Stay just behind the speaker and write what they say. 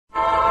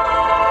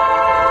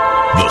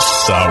The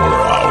Sour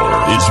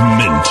Hour is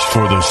meant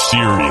for the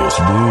serious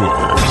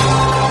brewer.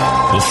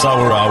 The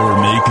Sour Hour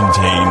may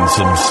contain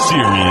some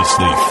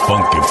seriously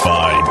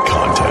funkified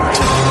content.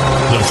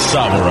 The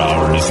Sour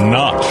Hour is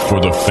not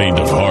for the faint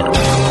of heart.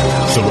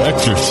 So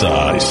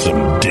exercise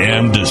some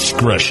damn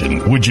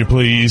discretion, would you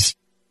please?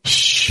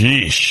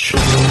 Sheesh.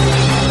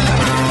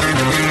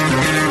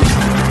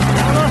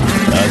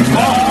 And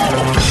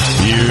now,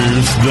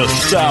 here's the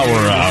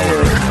Sour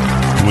Hour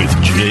with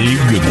Jay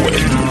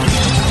Goodwin.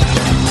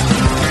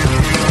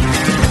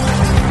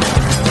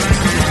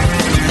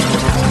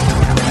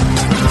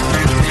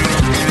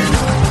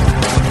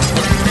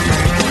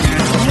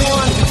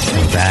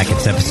 Back,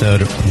 it's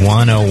episode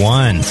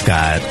 101,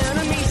 Scott.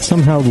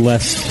 Somehow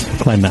less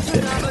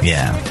climactic.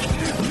 Yeah.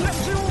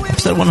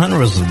 Episode 100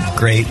 was a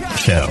great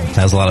show.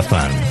 That was a lot of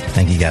fun.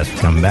 Thank you guys for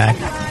coming back.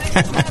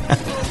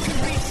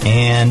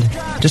 And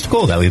just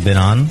cool that we've been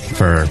on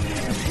for,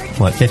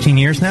 15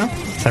 years now?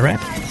 Is that right?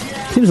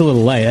 Seems a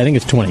little light. I think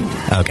it's 20.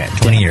 Okay,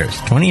 20 years.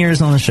 20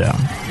 years on the show.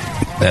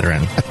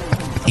 Veteran.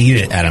 Eat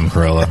it, Adam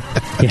Carolla.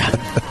 Yeah.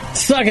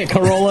 Suck it,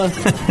 Corolla.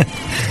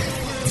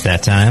 It's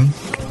that time.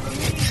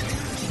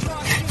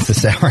 It's the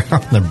Sour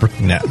Hour on the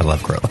Brewing Network. I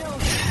love Corolla.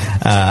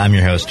 I'm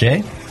your host, Jay.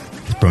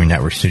 It's Brewing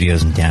Network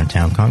Studios in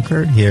downtown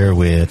Concord. Here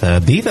with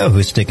Bevo,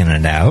 who's sticking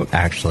it out,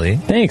 actually.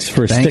 Thanks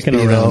for sticking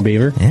around,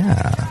 Beaver.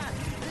 Yeah.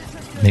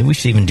 Maybe we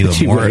should even do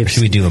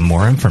should we do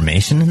more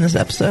information in this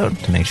episode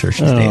to make sure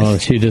she stays? Oh,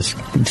 she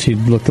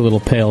looked a little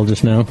pale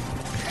just now.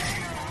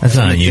 That's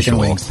not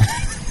unusual.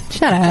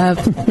 Shut up.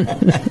 I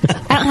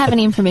don't have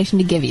any information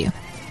to give you.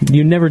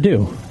 You never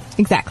do.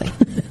 Exactly.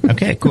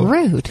 Okay, cool.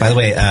 Rude. By the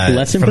way,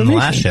 from the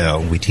last show,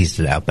 we teased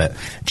it out, but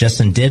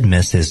Justin did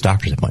miss his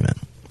doctor's appointment.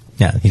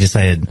 Yeah, he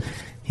decided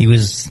he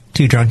was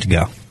too drunk to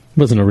go.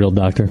 Wasn't a real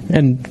doctor.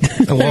 And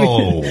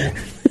whoa.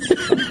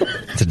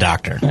 It's a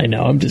doctor. I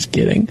know, I'm just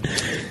kidding.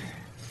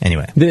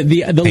 Anyway.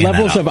 The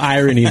levels of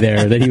irony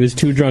there, that he was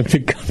too drunk to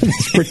go to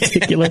this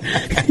particular...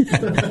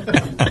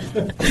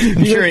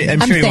 I'm sure he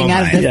won't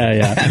mind.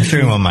 Yeah. I'm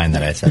sure he won't mind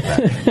that I said that.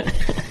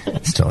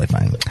 It's totally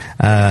fine.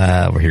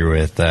 We're here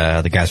with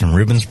the guys from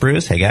Reuben's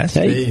Brews. Hey, guys.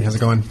 Hey, how's it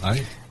going?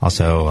 Hi.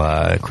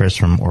 Also, Chris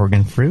from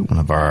Oregon Fruit, one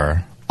of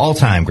our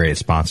all-time great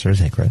sponsors.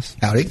 Hey, Chris.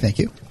 Howdy, thank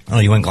you. Oh,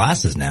 you want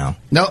glasses now?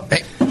 No,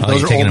 hey,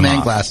 those are old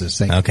man glasses.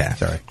 Thank you. Okay.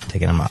 Sorry.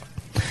 Taking them off.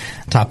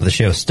 Top of the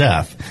show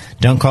stuff.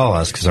 Don't call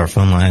us because our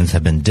phone lines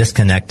have been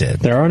disconnected.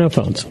 There are no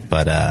phones.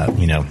 But,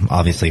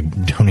 obviously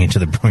donate to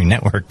the Brewing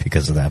Network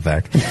because of that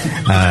fact.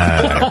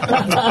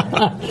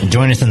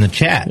 Join us in the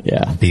chat.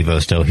 Yeah.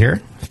 Bevo's still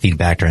here.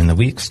 Feedback during the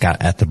week. Scott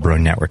at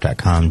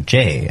thebrewingnetwork.com.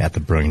 Jay at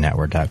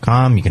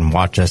thebrewingnetwork.com. You can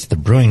watch us at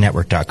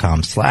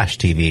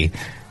thebrewingnetwork.com/TV.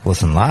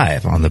 Listen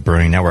live on the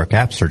Brewing Network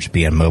app. Search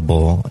BN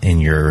Mobile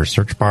in your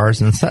search bars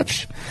and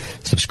such.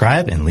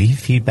 Subscribe and leave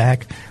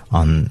feedback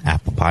on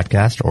Apple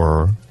Podcast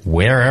or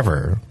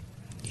wherever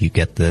you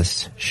get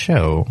this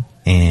show.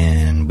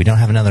 And we don't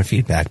have another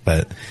feedback,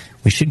 but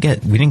we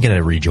didn't get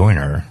a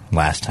rejoiner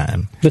last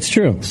time. That's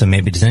true. So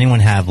maybe, does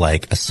anyone have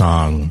like a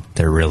song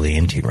they're really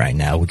into right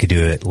now? We could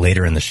do it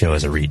later in the show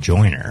as a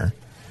rejoiner.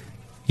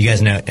 You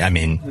guys know,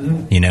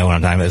 you know what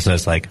I'm talking about? So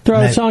it's like, throw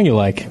out a song you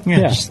like.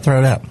 Yeah, just throw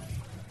it up.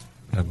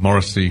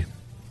 Morrissey.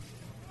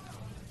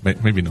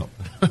 Maybe not.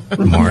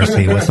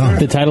 Morrissey, what song?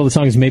 The title of the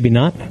song is Maybe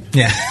Not?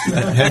 Yeah.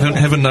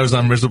 Heaven knows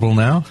I'm miserable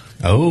now.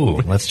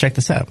 Oh, let's check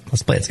this out.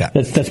 Let's play it, Scott.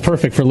 That's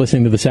perfect for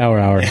listening to the Sour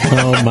Hour.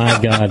 Oh, my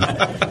God.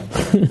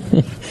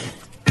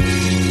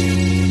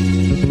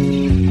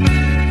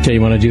 Jay,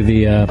 you want to do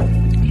the...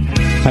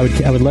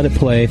 I would let it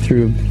play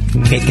through...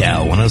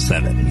 KCAL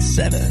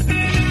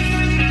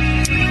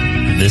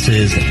 107.7. This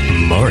is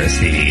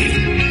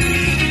Morrissey.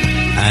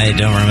 I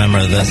don't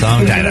remember the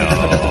song title.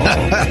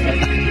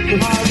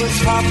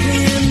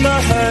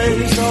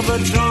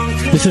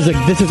 This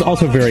is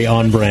also very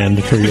on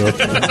brand for your in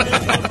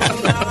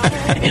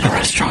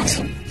restaurants.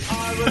 All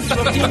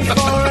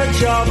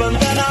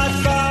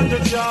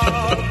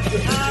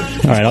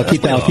right, I'll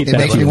keep that. It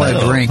makes me want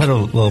to drink. Put a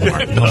little more.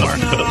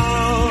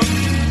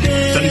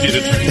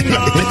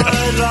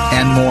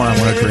 And more, I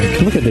want to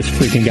drink. Look at this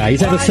freaking guy.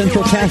 He's at a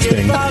central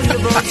casting.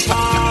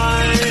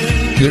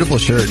 Beautiful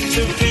shirt.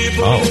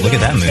 Oh, look at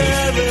that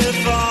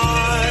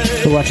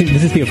move. We're watching.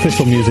 This is the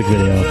official music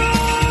video.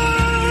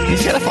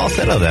 He's got a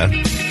falsetto though.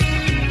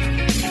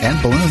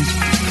 And balloons.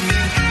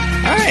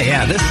 All right,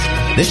 yeah.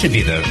 This should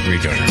be the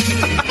rejoiner.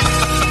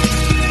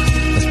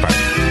 This part.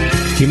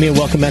 Give me a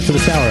welcome back to the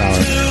Sour Hour.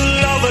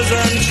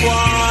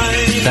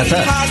 That's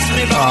us.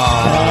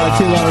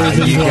 Two lovers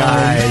and you twine.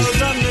 guys.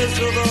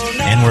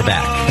 And we're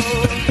back.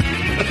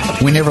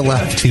 We never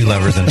left. Two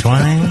lovers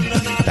entwined.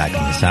 Back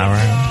in the Sour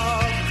Hour.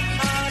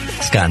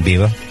 Scott and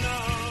Bevo.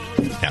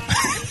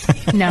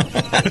 No.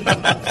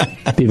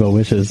 Bevo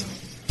wishes.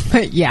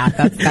 Yeah,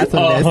 that's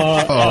what it is.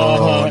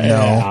 Oh, no.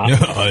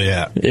 Yeah. Oh,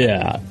 yeah.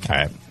 Yeah. All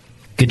right.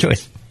 Good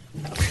choice.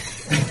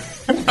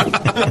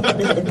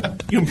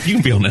 You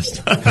can be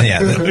honest.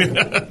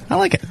 Yeah. I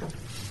like it.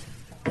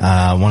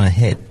 I want to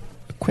hit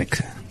a quick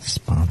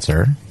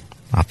sponsor.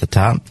 off the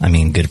top. I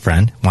mean, good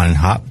friend,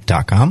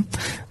 wineandhop.com,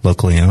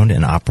 locally owned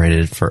and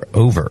operated for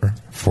over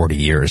 40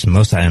 years.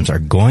 Most items are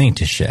going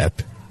to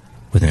ship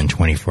within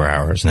 24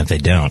 hours, and if they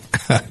don't,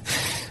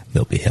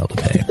 they'll be hell to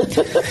pay.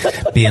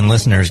 BN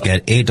listeners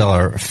get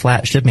 $8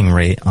 flat shipping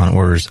rate on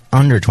orders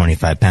under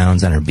 25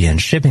 pounds. Enter BN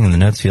shipping in the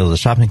notes field of the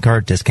shopping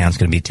cart. Discount's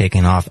going to be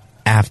taken off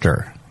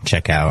after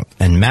checkout.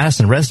 And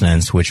Madison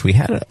residents, which we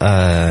had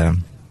a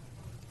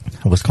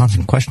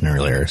Wisconsin question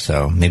earlier,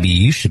 so maybe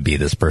you should be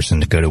this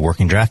person to go to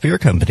Working Draft Beer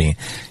Company.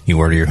 You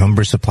order your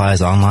homebrew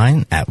supplies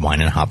online at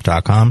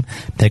wineandhop.com.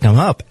 Pick them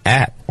up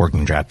at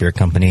Working Draft Beer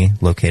Company,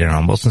 located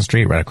on Wilson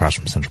Street, right across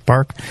from Central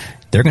Park.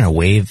 They're going to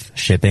waive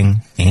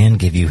shipping and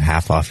give you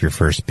half off your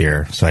first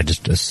beer. So I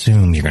just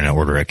assume you're going to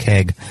order a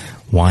keg.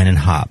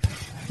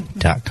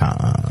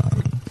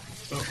 Wineandhop.com.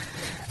 All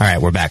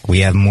right, we're back. We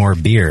have more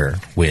beer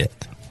with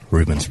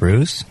Reuben's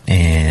Brews.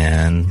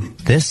 And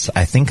this,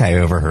 I think I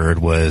overheard,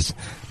 was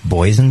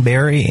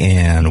boysenberry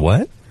and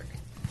what?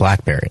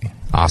 Blackberry.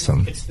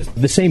 Awesome. It's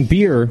the same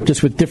beer,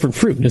 just with different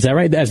fruit. Is that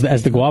right? As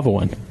the guava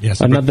one?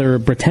 Yes. Another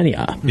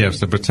Britannia. Yeah,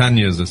 so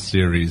Britannia is a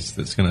series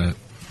that's going to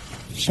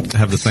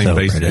have the same So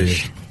base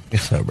British. beer.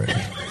 So British.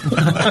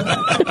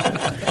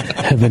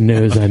 Heaven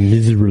knows I'm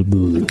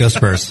miserable. Go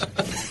Spurs.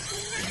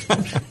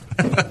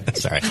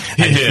 Sorry.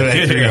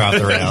 I threw you off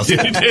the rails. You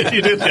did.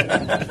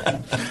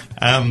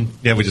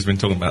 Yeah, we've just been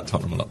talking about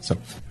Tottenham a lot. So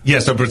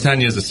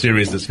Britannia is a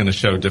series that's going to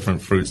show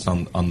different fruits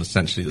on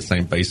essentially the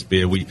same base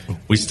beer. We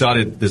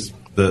started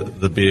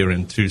the beer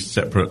in two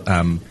separate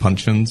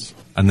puncheons,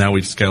 and now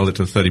we've scaled it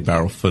to a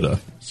 30-barrel footer,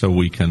 so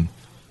we can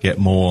get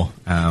more,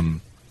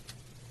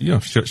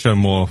 show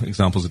more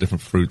examples of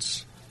different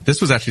fruits. This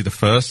was actually the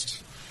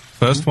first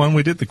one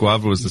we did. The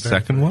guava was the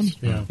second one.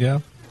 Yeah.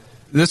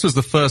 This was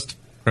the first.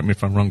 Correct me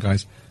if I'm wrong,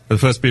 guys. The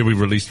first beer we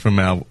released from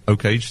our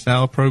Oak Age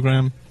Sour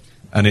program,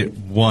 and it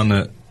won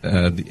at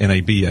the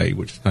NABA,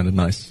 which is kind of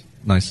nice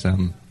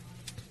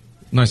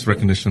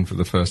recognition for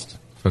the first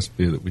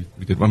beer that we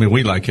did. I mean,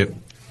 we like it.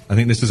 I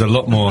think this is a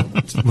lot more.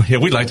 Yeah,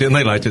 we liked it and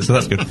they liked it, so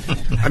that's good.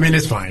 I mean,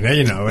 it's fine.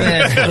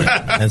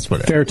 That's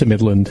what. Fair to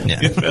Midland. Yeah.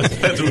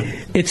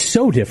 It's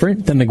so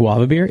different than the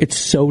guava beer. It's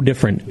so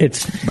different.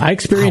 I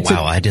experience it.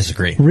 I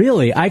disagree.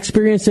 Really, I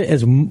experienced it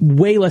as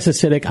way less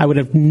acidic. I would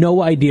have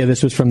no idea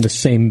this was from the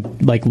same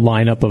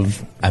lineup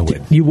of. I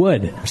would. You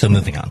would. So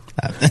moving on.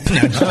 No,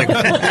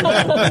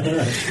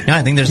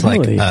 I think there's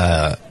Really?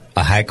 a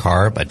high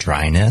carb, a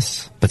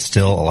dryness, but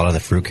still a lot of the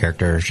fruit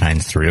character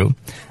shines through.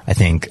 I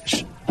think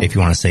if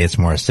you want to say it's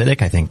more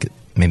acidic, I think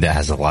maybe that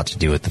has a lot to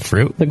do with the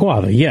fruit. The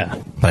guava, yeah.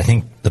 But I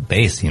think the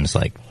base seems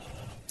like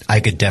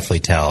I could definitely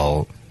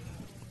tell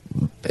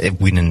if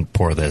we didn't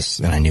pour this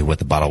and I knew what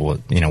the bottle was,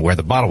 where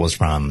the bottle was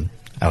from,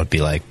 I would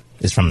be like,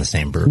 it's from the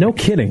same brewery. No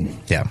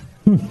kidding. Yeah.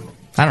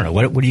 I don't know.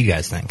 What do you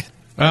guys think?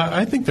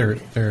 I think they're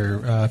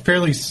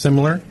fairly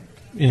similar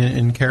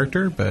in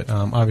character, but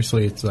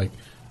obviously it's like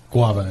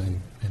guava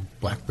and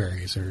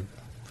blackberries are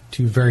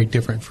two very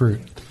different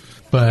fruit.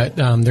 But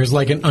there's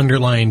like an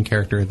underlying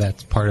character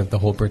that's part of the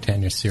whole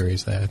Britannia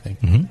series that I think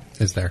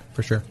is there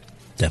for sure.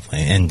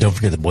 Definitely. And don't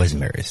forget the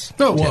boysenberries.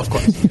 Oh, well, of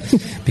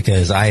course.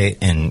 Because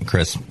and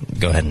Chris,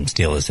 go ahead and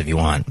steal this if you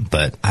want,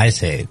 but I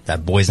say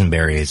that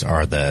boysenberries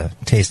are the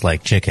taste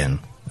like chicken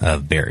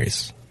of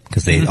berries.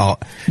 Because they all...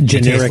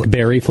 Generic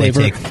berry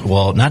flavor?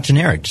 Not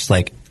generic, just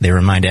like they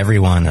remind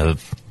everyone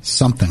of...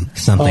 Something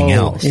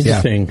else.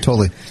 Interesting. Yeah,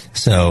 totally.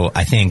 So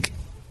I think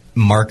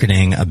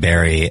marketing a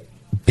berry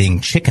being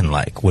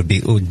chicken-like would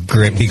be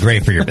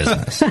great for your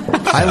business.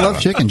 I love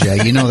chicken,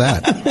 Jay. You know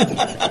that.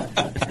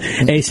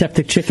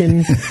 Aseptic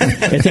chicken.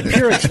 It's a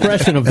pure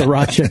expression of the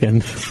raw chicken.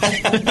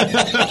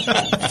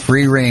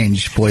 Free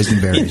range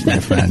boysenberries, my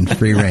friend.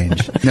 Free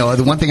range. No,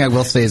 the one thing I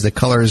will say is the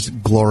color is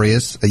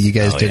glorious. You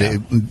guys did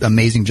an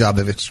amazing job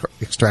of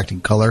extracting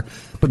color.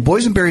 But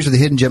boysenberries are the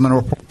hidden gem in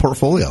our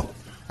portfolio.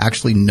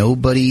 Actually,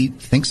 nobody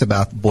thinks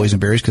about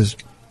boysenberries because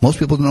most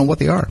people don't know what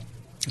they are.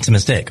 It's a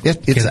mistake.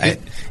 I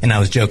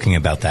was joking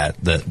about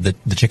that, the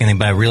chicken thing,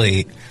 but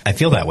I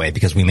feel that way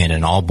because we made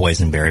an all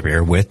boysenberry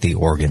beer with the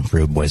Oregon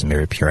fruit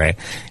boysenberry puree,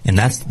 and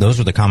those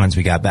were the comments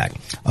we got back.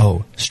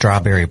 Oh,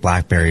 strawberry,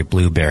 blackberry,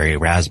 blueberry,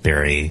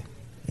 raspberry,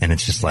 and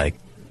it's just like,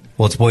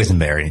 well, it's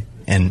boysenberry,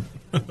 and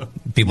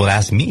people would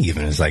ask me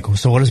even, it's like,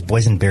 so what does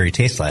boysenberry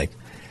taste like?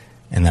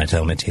 And then I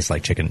tell them it tastes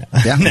like chicken.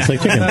 Yeah, It's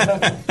like chicken.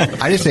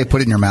 I just say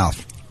put it in your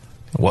mouth.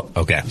 Well,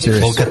 okay,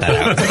 Serious. we'll cut that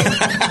out.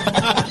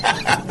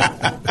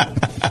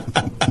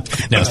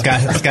 No,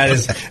 Scott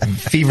is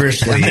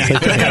feverishly cutting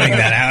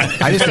that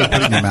out. I just say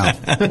put it in your mouth.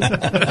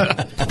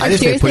 I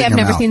just say put Seriously, it in I've your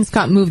never mouth. seen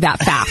Scott move that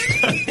fast.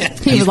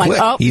 He was like,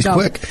 quick. oh, He's go.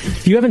 quick.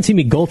 You haven't seen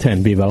me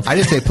goaltend, Bevo. I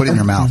just say put it in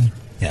your mouth.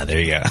 Yeah,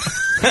 there you go.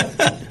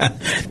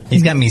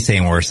 He's got me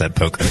saying worse at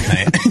poker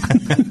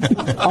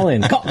tonight. All in.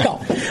 Go.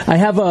 I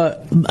have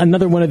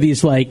another one of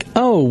these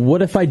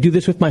what if I do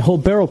this with my whole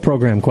barrel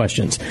program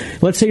questions?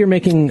 Let's say you're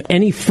making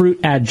any fruit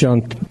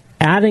adjunct,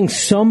 adding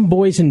some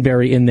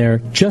boysenberry in there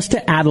just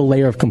to add a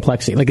layer of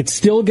complexity. Like it's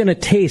still going to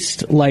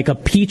taste like a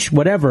peach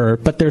whatever,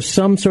 but there's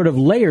some sort of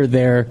layer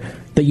there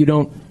that you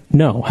don't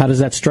know. How does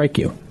that strike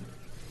you?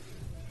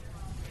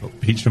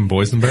 Peach and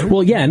boysenberry?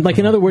 Well, yeah, and like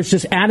in other words,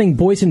 just adding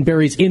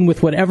boysenberries in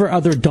with whatever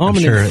other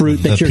dominant I'm sure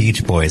fruit that the you're.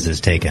 Peach Boys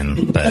is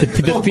taken, but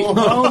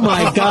Oh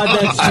my God,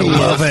 that's genius. I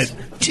love it.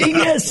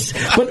 Genius.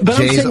 But I'm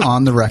Jay's saying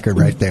on the record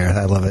right there.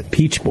 I love it.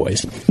 Peach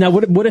Boys. Now,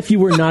 what if you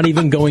were not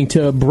even going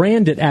to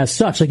brand it as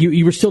such? Like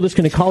you were still just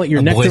going to call it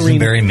your nectarine.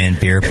 Boysenberry mint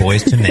beer,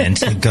 Boys to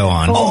Mint. Go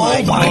on. Oh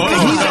my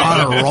God, he's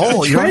on a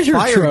roll. You're on Treasure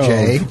fire, trove.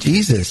 Jay.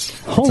 Jesus.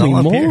 Holy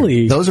all up here.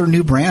 moly. Those are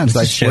new brands,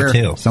 I This is show swear.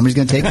 two. Somebody's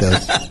going to take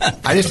those.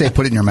 I just say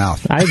put it in your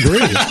mouth. I agree.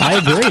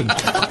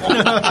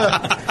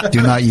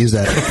 Do not use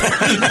that.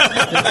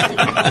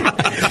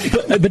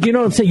 But you know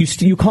what I'm saying?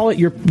 You call it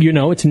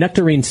it's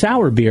nectarine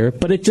sour beer,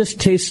 but it just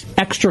tastes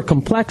extra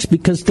complex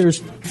because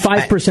there's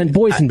 5%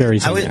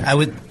 boysenberries in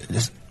there.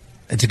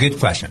 It's a good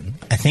question.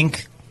 I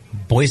think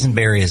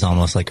boysenberry is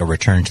almost like a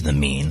return to the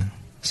mean.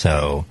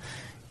 So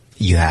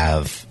you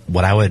have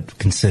what I would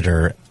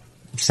consider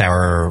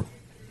sour,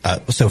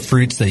 so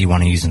fruits that you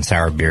want to use in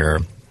sour beer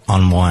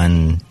on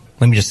one,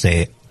 let me just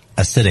say,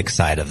 acidic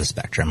side of the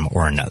spectrum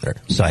or another.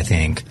 So I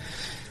think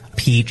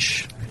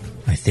peach,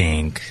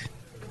 depending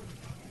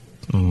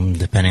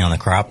on the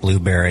crop,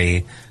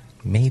 blueberry,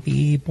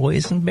 maybe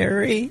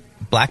boysenberry,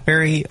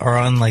 blackberry are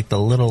on like the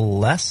little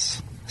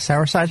less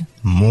sour side,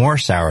 more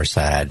sour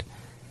side.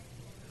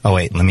 Oh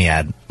wait, let me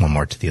add one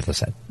more to the other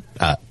side.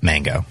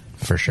 Mango,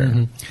 for sure.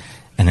 Mm-hmm.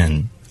 And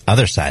then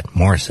other side,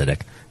 more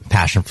acidic,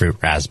 passion fruit,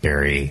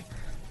 raspberry,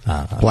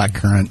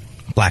 Blackcurrant,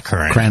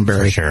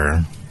 cranberry, for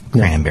sure,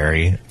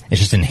 cranberry. It's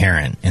just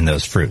inherent in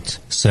those fruits.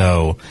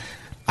 So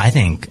I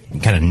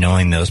think kind of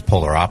knowing those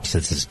polar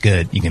opposites is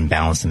good. You can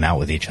balance them out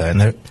with each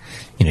other,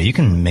 and you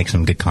can make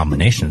some good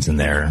combinations in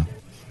there.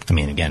 I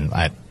mean, again,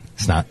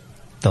 it's not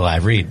the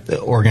live read. The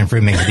Oregon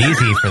Fruit makes it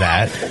easy for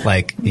that.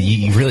 Like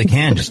you really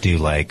can just do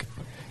like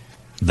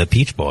the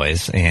Peach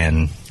Boys,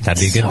 and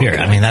that'd be a good beer. Good.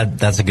 I mean,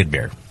 that's a good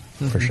beer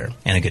for sure,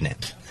 and a good name.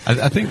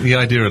 I think the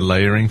idea of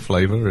layering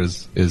flavor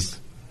is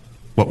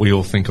what we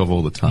all think of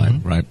all the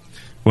time, right?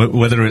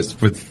 Whether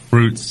it's with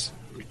fruits,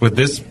 with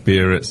this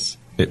beer,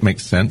 it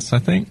makes sense, I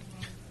think.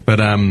 But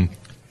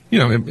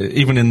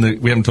even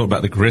we haven't talked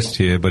about the grist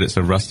here, but it's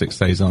a rustic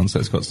saison, so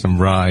it's got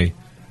some rye,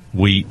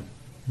 wheat.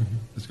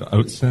 It's got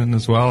oats in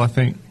as well, I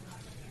think.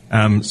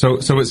 So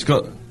it's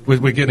got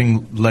we're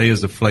getting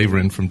layers of flavor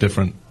in from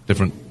different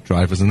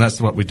drivers, and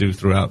that's what we do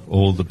throughout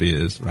all the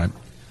beers, right?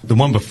 The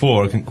one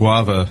before, I think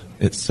guava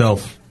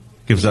itself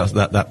gives us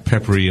that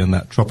peppery and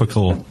that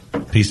tropical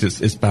piece.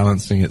 It's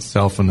balancing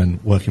itself and then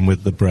working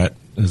with the Brett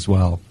as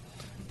well.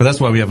 But that's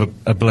why we have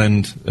a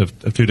blend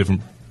of two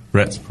different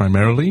Bretts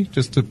primarily,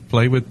 just to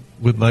play with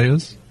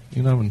layers,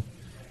 and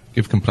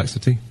give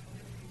complexity.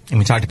 And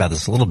we talked about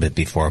this a little bit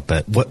before,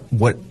 but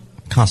what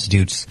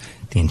constitutes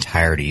the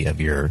entirety of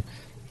your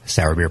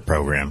sour beer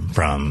program,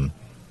 from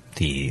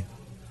the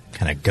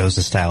kind of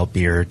Goza style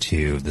beer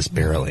to this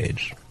barrel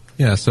age?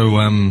 Yeah, so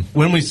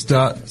when we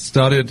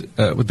started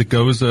with the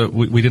Goza,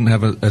 we didn't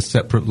have a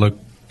separate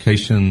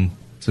location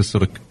to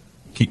sort of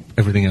keep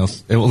everything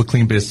else, all the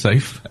clean beers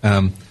safe.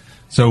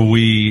 So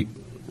what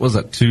was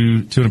that,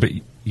 two and a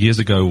bit years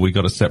ago, we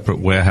got a separate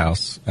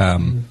warehouse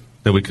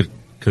that we could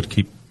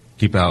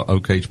keep our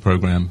oak age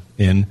program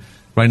in.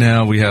 Right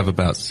now, we have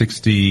about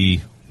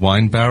 60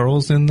 wine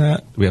barrels in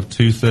that. We have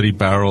 230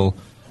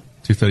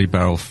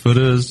 barrel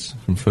footers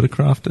from Footer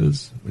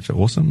Crafters, which are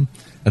awesome.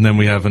 And then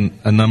we have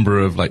a number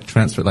of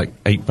transfer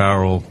 8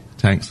 barrel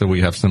tanks. So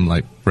we have some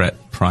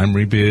Brett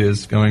primary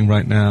beers going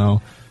right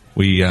now.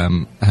 We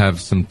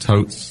have some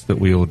totes that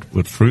we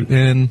would fruit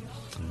in.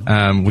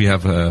 We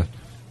have a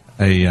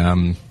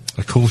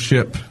cool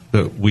ship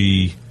that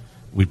we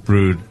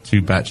brewed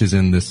 2 batches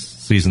in this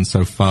season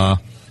so far.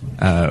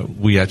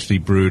 We actually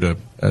brewed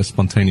a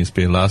spontaneous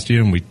beer last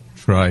year, and we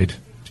tried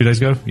 2 days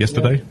ago,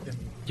 yesterday. Yeah.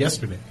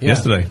 Yesterday. Yeah.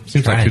 Yesterday.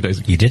 Seems like 2 days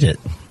ago. You did it.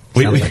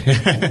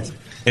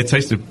 It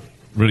tasted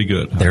really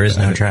good. There is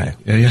no try.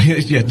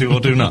 Yeah, do or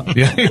do not.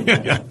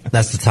 Yeah.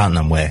 That's the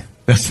Tottenham way.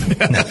 It's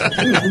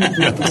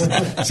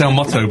our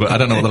motto, but I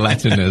don't know what the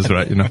Latin is,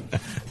 right?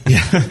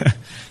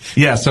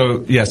 Yeah.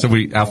 So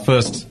our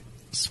first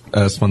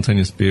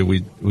spontaneous beer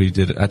we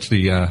did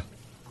actually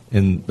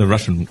in the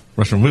Russian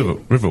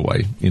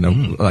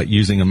Riverway.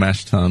 Using a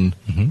mash tun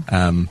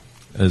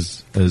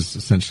as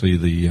essentially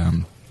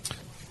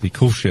the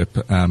cool ship.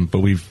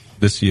 But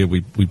this year we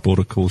bought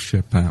a cool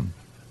ship, and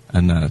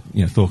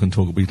Thork and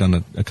Talk. We've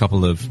done a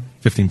couple of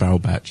 15 barrel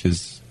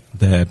batches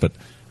there, but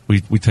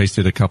we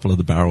tasted a couple of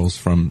the barrels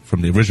from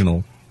the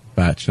original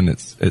batch, and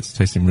it's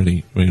tasting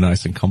really, really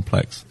nice and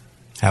complex.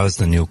 How is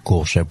the new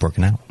cool ship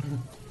working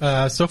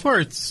out? So far,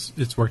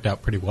 it's worked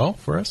out pretty well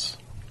for us.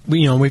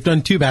 We've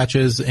done 2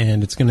 batches,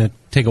 and it's going to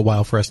take a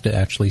while for us to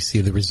actually see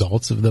the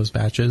results of those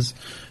batches.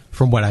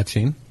 From what I've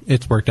seen,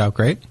 it's worked out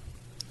great.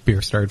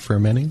 Beer started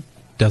fermenting,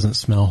 doesn't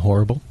smell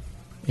horrible,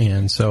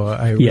 and so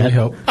I really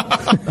hope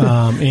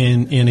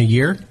in a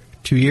year,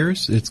 2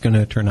 years, it's going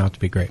to turn out to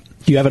be great.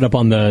 Do you have it up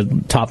on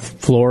the top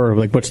floor, or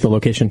what's the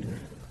location?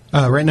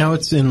 Right now,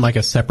 it's in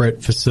a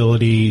separate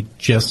facility,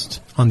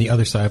 just on the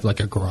other side of a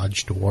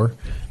garage door,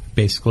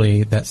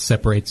 basically that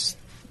separates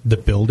the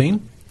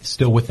building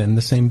still within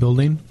the same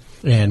building.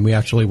 And we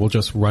actually will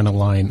just run a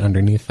line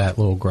underneath that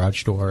little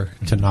garage door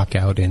to knock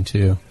out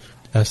into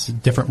a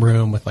different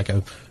room with like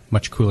a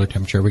much cooler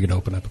temperature. We could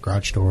open up a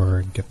garage door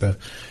and get the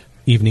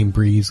evening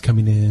breeze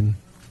coming in.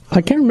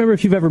 I can't remember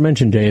if you've ever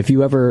mentioned, Jay, if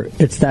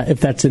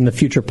that's in the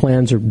future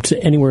plans or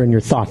anywhere in your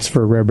thoughts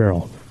for a Rare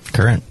Barrel.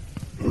 Current.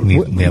 We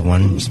have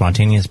one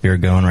spontaneous beer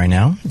going right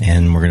now,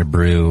 and we're going to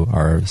brew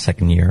our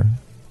second year.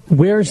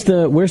 Where's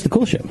the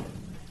cool ship?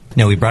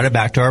 No, we brought it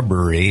back to our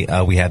brewery.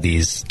 We have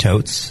these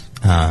totes,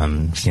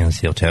 stainless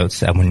steel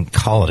totes. I wouldn't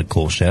call it a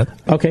cool ship.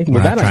 Okay,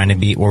 we're trying to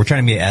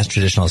be as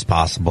traditional as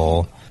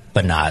possible,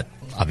 but not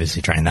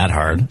obviously trying that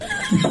hard.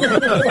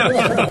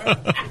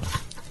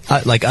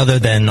 Like other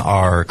than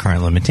our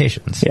current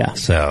limitations. Yeah.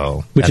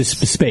 So which is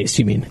space,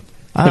 you mean?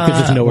 Because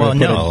there's nowhere to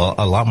put it.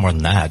 A lot more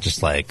than that.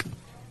 Just like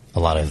a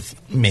lot of,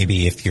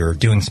 maybe if you're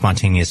doing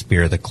spontaneous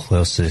beer, the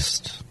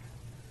closest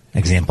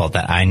example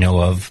that I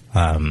know of,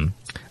 I'm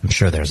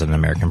sure there's an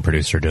American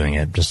producer doing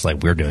it just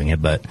like we're doing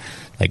it, but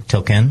like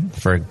Tilken,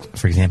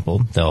 for example,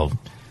 they'll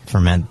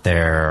ferment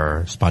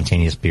their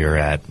spontaneous beer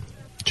at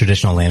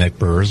traditional lambic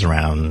brewers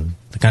around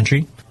the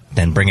country,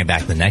 then bring it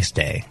back the next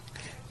day,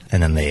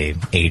 and then they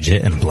age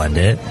it and blend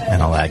it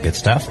and all that good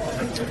stuff.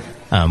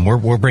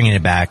 We're bringing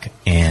it back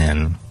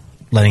and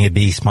letting it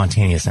be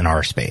spontaneous in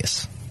our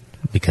space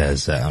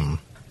because, a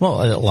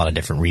lot of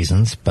different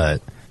reasons,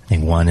 but I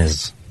think one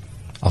is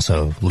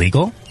also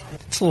legal.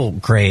 It's a little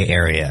gray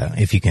area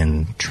if you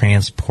can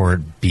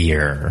transport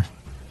beer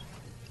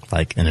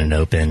like in an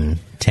open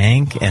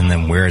tank, and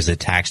then where is it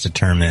tax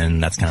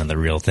determined? That's kind of the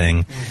real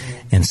thing.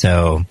 And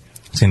so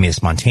it's going to be a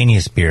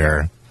spontaneous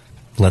beer.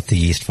 Let the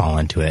yeast fall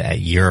into it at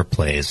your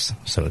place,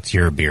 so it's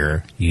your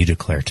beer. You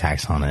declare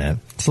tax on it.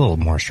 It's a little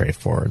more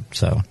straightforward.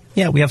 So,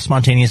 yeah, we have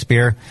spontaneous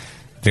beer,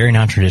 very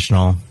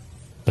non-traditional,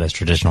 but as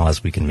traditional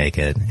as we can make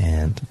it,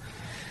 and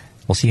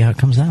we'll see how it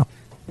comes out.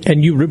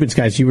 And you, Reuben's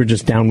guys, you were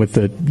just down with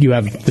you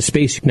have the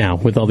space now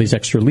with all these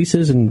extra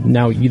leases, and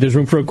now there's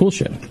room for a cool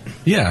ship.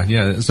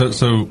 Yeah.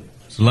 So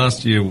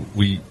last year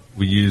we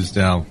used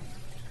our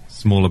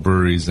smaller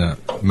breweries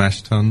at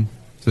Mash Tun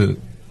to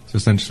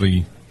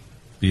essentially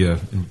be a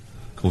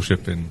cool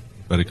ship in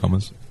inverted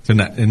commas to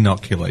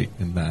inoculate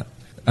in that,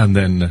 and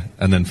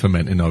then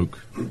ferment in oak,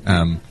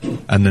 and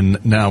then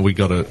now we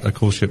got a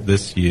cool ship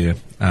this year.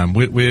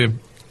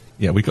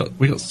 We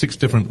got 6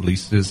 different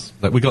leases.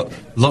 Like we got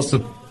lots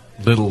of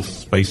little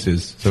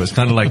spaces, so it's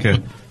kind of like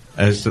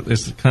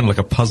it's kind of like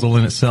a puzzle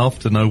in itself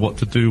to know what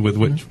to do with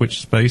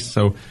which space.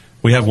 So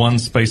we have one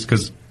space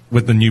because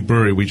with the new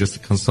brewery we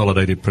just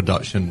consolidated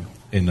production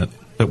in it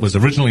that was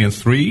originally in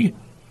 3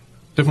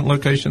 different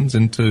locations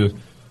into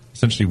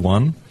essentially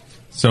 1.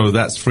 So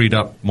that's freed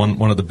up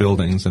one of the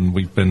buildings, and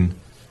we've been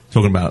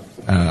talking about.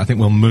 I think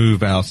we'll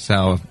move our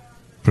sour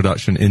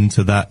production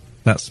into that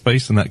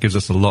space, and that gives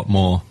us a lot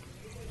more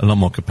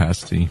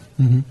capacity.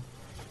 Mm-hmm.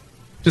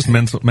 Just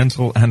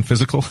mental and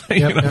physical.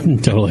 Yep.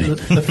 Totally.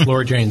 The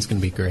floor drain's going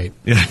to be great.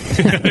 Yeah.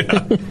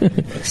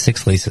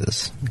 6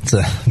 leases. It's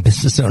a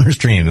business owner's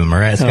dream, am I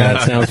right, Scott?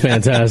 That sounds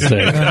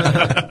fantastic.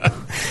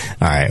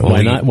 All right.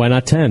 Well, why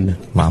not 10?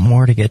 A lot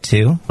more to get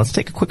to. Let's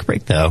take a quick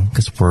break, though,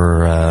 because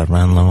we're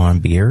running low on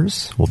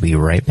beers. We'll be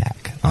right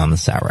back on the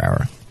Sour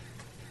Hour.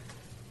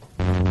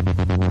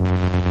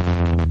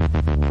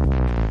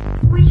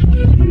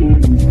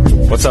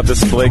 What's up?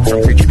 This is Blake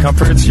from Creature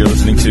Comforts. You're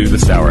listening to the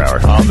Sour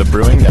Hour on the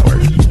Brewing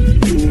Network.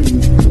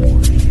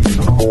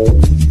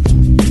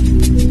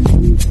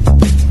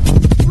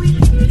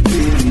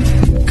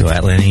 Go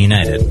Atlanta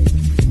United.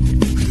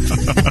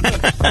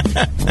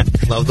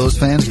 Love those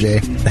fans, Jay.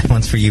 That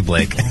one's for you,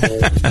 Blake.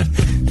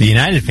 The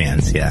United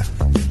fans, yeah.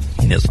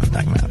 He knows what I'm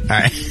talking about. All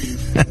right.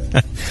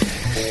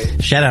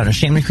 Shout out to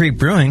Shaman Creek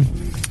Brewing.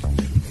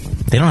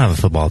 They don't have a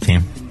football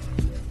team.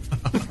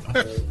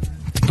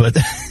 But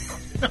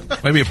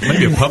maybe a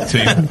pub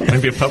team.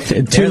 Maybe a pub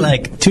team. They're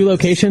like 2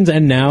 locations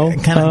and now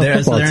kind of a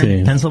football they're team.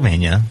 in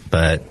Pennsylvania,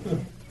 but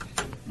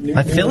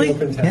Philly?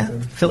 Yeah,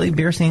 Philly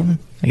beer scene,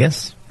 I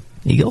guess.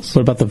 Eagles.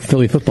 What about the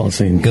Philly football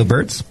scene? Go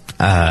Birds.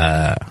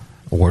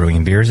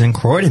 Award-winning beers in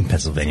Croydon,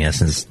 Pennsylvania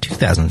since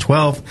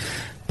 2012.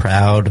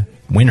 Proud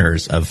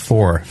winners of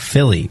 4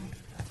 Philly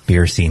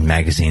Beer Scene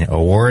Magazine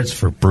awards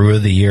for Brew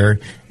of the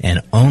Year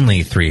and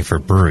only 3 for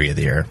Brewery of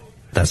the Year.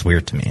 That's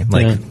weird to me.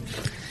 Like,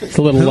 it's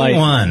a little who light.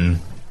 won?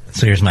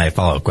 So here's my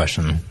follow-up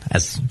question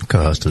as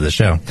co-host of the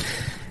show.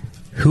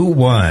 Who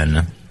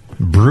won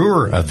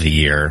Brewer of the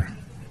Year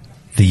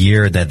the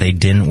year that they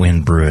didn't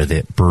win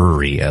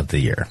Brewery of the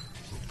Year?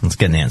 Let's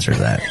get an answer to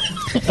that.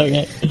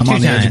 Okay. I'm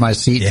on the edge of my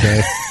seat,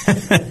 Jay.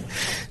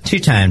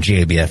 2-time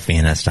GABF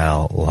Vienna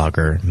Style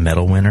Lager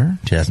Medal winner,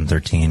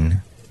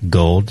 2013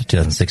 Gold,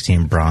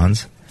 2016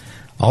 Bronze.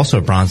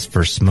 Also bronze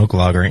for Smoke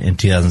Lager in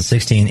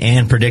 2016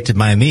 and predicted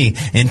by me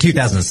in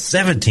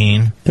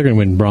 2017. They're going to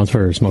win bronze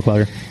for Smoke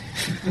Lager.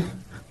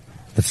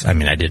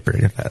 I did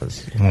predict that.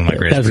 Was one of my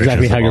greatest. That's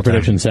exactly how your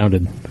prediction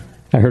sounded.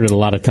 I heard it a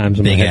lot of times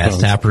in my headphones.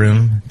 Big ass tap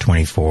room,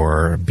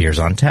 24 beers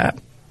on tap.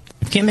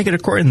 If you can't make it to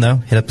Croydon, though,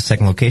 hit up a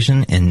second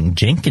location in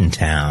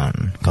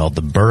Jenkintown called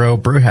the Borough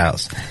Brew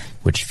House.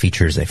 which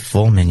features a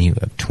full menu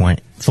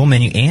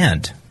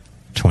and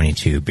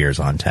 22 beers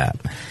on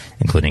tap,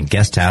 including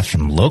guest taps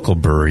from local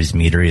breweries,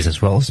 meaderies,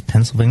 as well as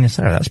Pennsylvania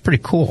cider. That's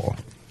pretty cool.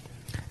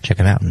 Check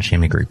it out on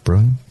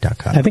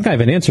ShammyGreekBrewing.com. I think I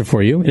have an answer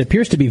for you. It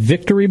appears to be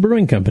Victory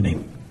Brewing Company.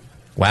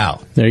 Wow.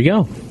 There you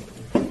go.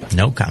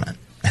 No comment.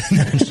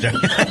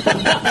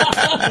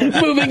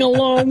 Moving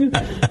along.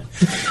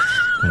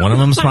 One of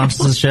them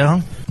sponsors the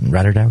show.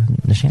 Ride or die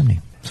with the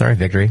Chamonix. Sorry,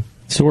 Victory.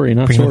 Sorry,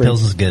 not Primo sorry.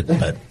 Pills is good,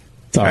 but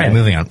It's all right.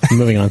 Moving on.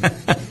 Moving on.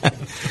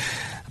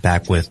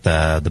 Back with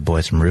the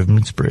boys from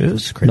Reuben's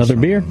Brews. Chris Another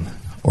from beer.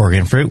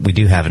 Oregon Fruit. We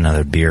do have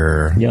another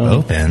beer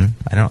open.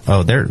 I don't.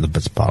 Oh, there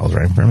the bottles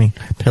right in front of me.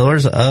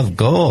 Pillars of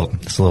Gold.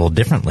 It's a little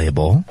different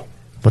label.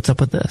 What's up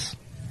with this?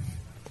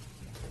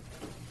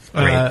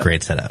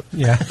 Great setup.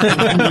 Yeah.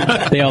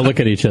 They all look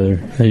at each other.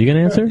 Are you going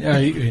to answer?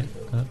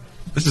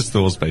 This is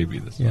Thor's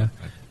baby. Yeah.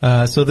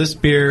 So this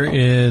beer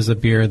is a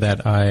beer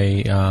that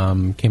I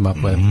came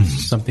up with.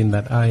 It's something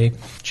that I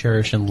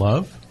cherish and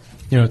love.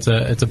 You know, it's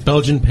a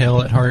Belgian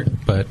pale at heart,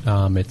 but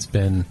it's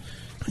been,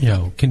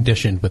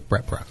 conditioned with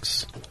Brett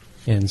Brooks.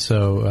 And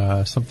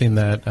so something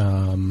that,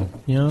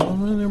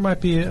 there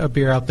might be a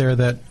beer out there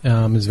that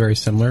is very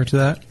similar to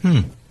that.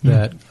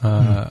 That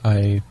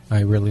I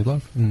really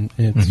love, and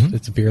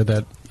it's a beer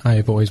that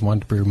I've always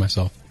wanted to brew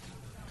myself.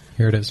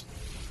 Here it is.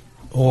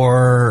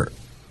 Or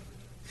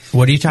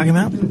what are you talking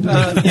about?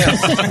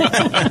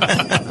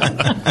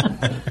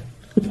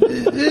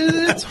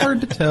 It's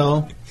hard to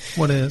tell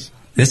what it is.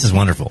 This is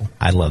wonderful.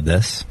 I love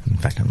this. In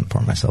fact, I'm going to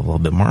pour myself a little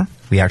bit more.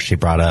 We actually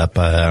brought up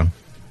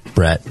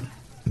Brett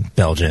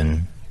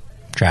Belgian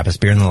Trappist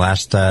beer in the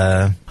last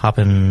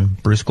Hoppin'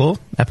 Brew School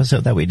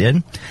episode that we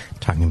did,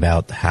 talking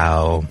about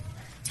how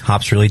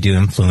hops really do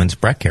influence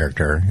Brett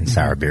character in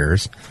sour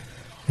beers.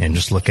 And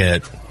just look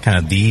at kind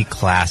of the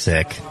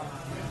classic.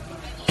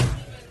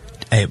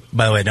 Hey,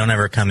 by the way, don't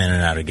ever come in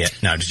and out again.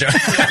 No, just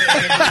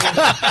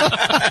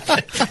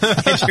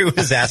Andrew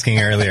was asking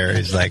earlier.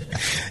 He's like,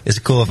 "Is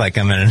it cool if I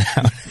come in and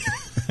out?"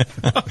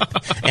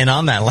 And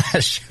on that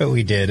last show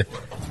we did,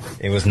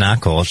 it was not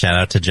cool. Shout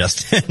out to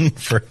Justin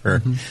for, I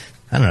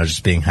don't know,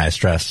 just being high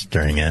stress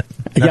during it.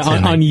 That's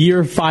on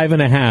year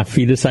 5.5,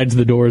 he decides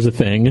the door is a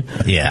thing.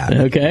 Yeah.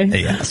 Okay.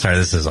 Yeah. Sorry,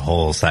 this is a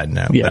whole side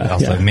note. Yeah, but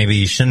also, maybe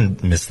you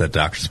shouldn't miss the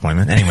doctor's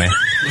appointment. Anyway.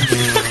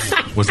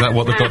 Was that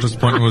what the doctor's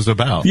appointment was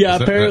about? Yeah,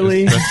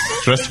 apparently.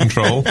 Stress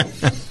control.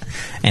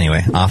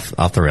 Anyway,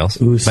 off the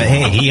rails. Ooh, but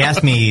hey, he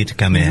asked me to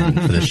come in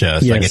for the show,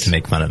 so I get to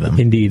make fun of him.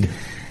 Indeed.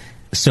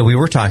 So we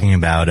were talking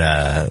about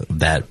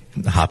that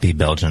hoppy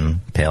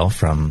Belgian pale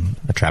from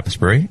a Trappist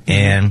brewery,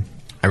 and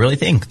I really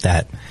think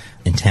that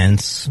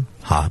intense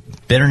hop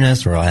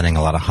bitterness, or adding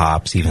a lot of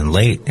hops even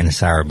late in a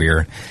sour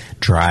beer,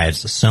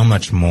 drives so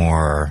much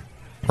more,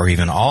 or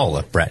even all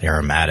of Brett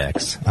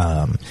aromatics.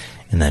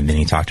 And then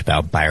Vinny talked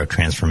about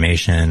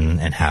biotransformation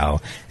and how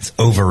it's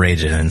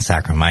overrated in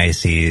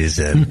Saccharomyces,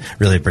 and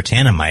really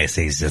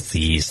Brettanomyces is the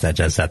yeast that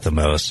does that the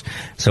most.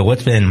 So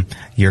what's been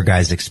your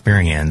guys'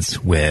 experience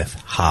with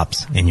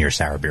hops in your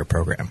sour beer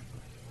program?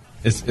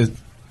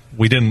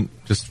 We didn't,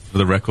 just for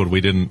the record, we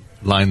didn't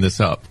line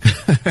this up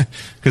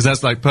because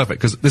that's like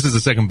perfect, because this is the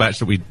second batch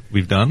that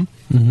we've done.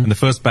 And the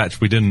first batch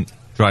we didn't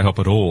dry hop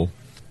at all.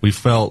 We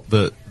felt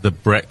that the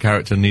Brett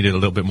character needed a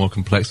little bit more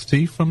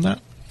complexity from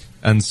that.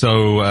 And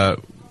so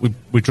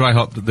we dry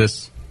hopped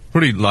this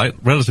pretty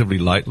relatively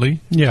lightly,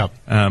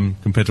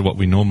 compared to what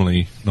we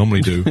normally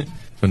do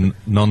for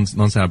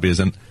non-sour beers,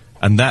 and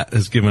that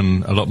has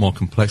given a lot more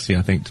complexity,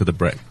 I think, to the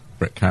Brett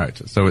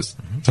character. So it's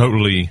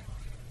totally,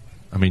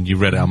 I mean, you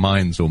read our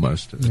minds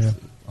almost,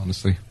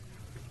 honestly.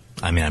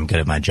 I mean, I'm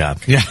good at my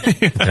job. Yeah,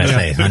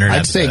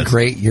 I'd say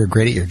great. You're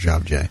great at your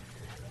job, Jay.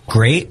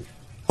 Great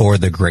or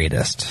the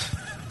greatest?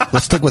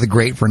 Let's stick with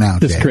great for now,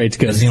 Jay. This great's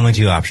good. Those are the only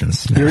two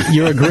options.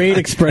 You're a great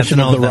expression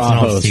of the raw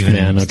host,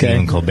 man. Okay,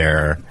 Stephen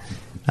Colbert.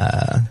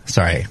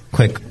 Sorry,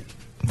 quick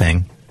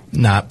thing,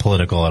 not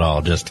political at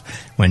all. Just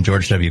when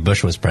George W.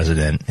 Bush was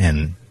president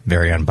and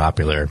very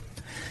unpopular,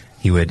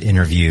 he would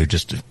interview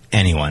just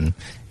anyone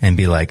and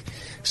be like,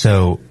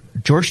 "So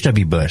George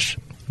W. Bush,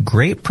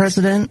 great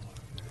president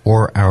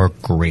or our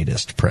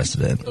greatest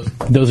president?"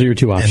 Those are your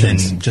two options. And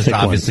then just Pick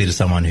obviously one. to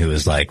someone who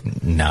is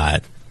like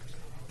not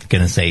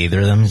going to say either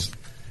of them.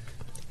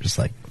 Just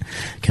like,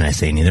 can I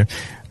say neither?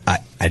 I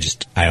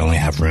only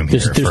have room here.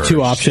 There's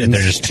two options.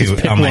 There's just two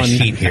on my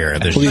sheet here.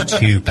 There's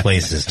two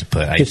places to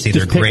put. It's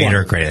either great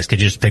or greatest.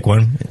 Could you just pick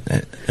one?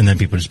 And then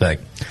people just be like,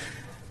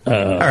 all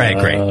right,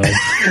 great.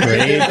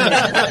 Great.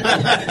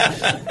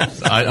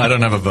 I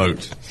don't have a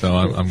vote, so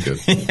I'm good.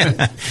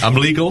 I'm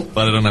legal,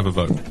 but I don't have a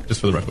vote, just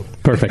for the record.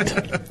 Perfect.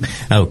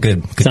 Oh,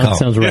 good call.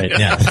 Sounds right.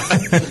 Yeah.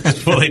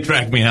 Before they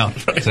drag me out.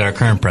 So our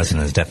current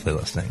president is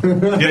definitely listening.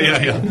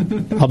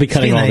 Yeah. I'll be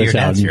cutting all this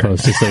out in here.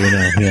 post, just so you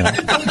know.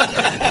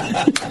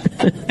 Yeah.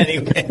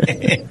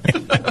 Anyway.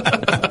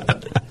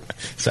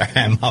 Sorry,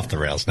 I'm off the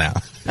rails now.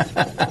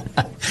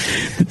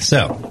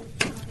 So,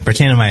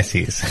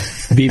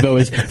 Brettanomyces. Bevo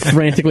is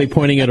frantically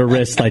pointing at her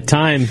wrist like,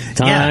 time.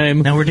 Yeah,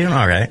 no, we're doing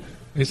all right.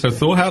 Hey, so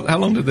Thor, how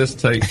long did this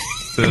take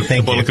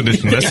the bottle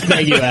condition list.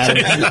 Thank you,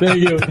 Adam. Thank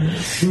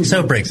you.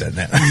 So breaks it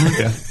now.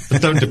 Yeah.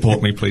 But don't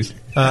deport me, please.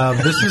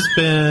 This has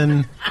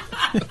been.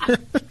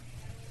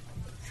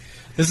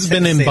 This has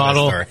been in Save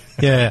bottle. that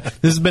story. Yeah,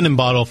 this has been in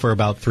bottle for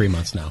about 3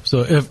 months now,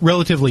 so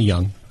relatively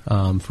young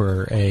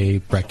for a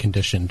Brett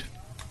conditioned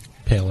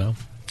pale ale.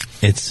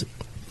 It's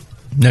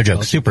no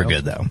joke, super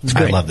good though.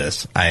 I love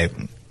this.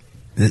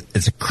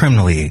 It's a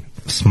criminally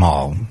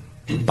small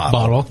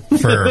bottle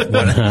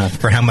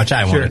for how much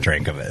I want to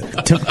drink of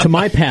it. To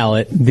my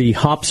palate, the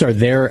hops are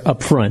there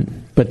up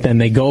front, but then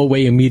they go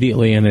away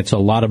immediately, and it's a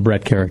lot of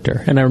Brett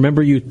character. And I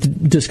remember you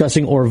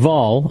discussing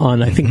Orval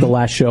on, I think, the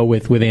last show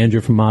with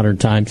Andrew from Modern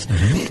Times,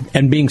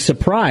 and being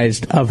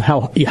surprised of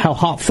how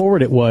hop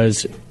forward it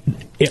was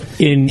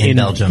in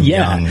Belgium.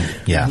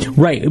 Yeah.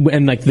 Right.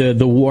 And like the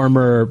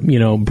warmer,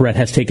 Brett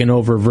has taken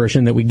over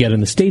version that we get in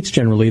the States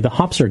generally, the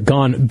hops are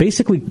gone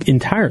basically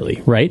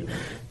entirely, right?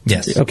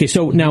 Yes. Okay,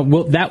 so now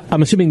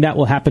I'm assuming that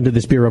will happen to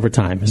this beer over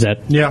time. Is that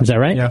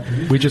right?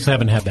 Yeah. We just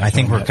haven't had that. I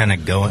think we're kind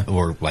of going,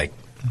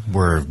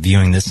 we're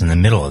viewing this in the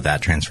middle of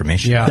that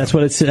transformation. Yeah. That's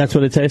what it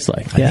tastes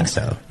like. I think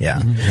so. Yeah,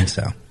 I think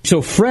so.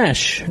 So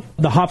fresh,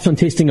 the hops on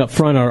tasting up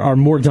front are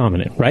more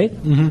dominant, right?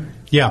 Mm-hmm.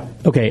 Yeah.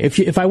 Okay,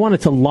 if I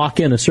wanted to lock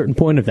in a certain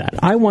point of that,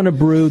 I want to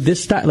brew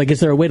this style. Like, is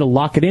there a way to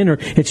lock it in, or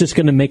it's just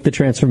going to make the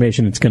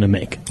transformation it's going to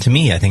make? To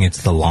me, I think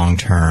it's the long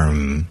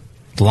term.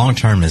 The long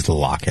term is the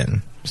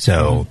lock-in.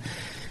 So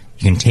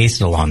you can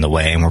taste it along the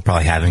way, and we're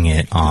probably having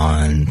it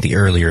on the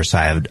earlier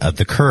side of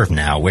the curve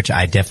now, which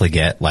I definitely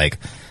get like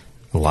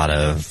a lot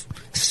of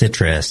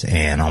citrus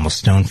and almost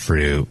stone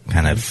fruit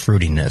kind of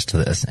fruitiness to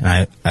this.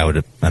 And I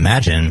would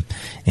imagine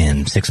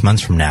in 6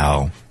 months from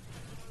now,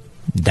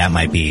 that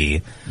might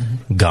be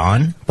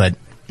gone, but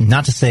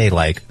not to say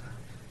like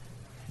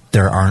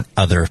there aren't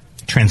other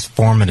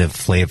transformative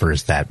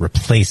flavors that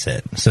replace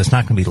it. So it's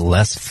not going to be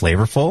less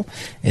flavorful.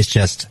 It's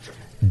just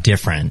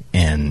different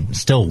and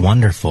still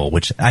wonderful,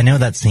 which I know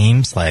that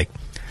seems like,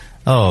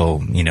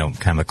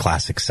 kind of a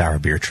classic sour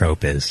beer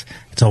trope is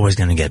it's always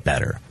going to get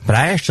better. But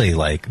I actually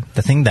like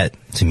the thing that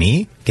to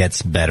me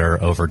gets better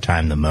over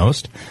time the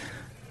most,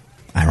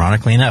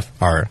 ironically enough,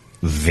 are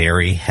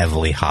very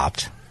heavily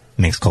hopped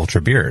mixed culture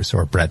beers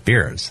or Brett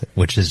beers,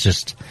 which is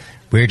just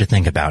weird to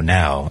think about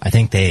now. I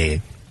think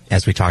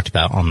as we talked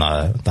about on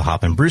the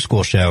Hop and Brew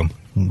School show,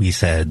 we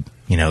said,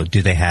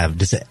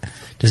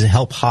 does it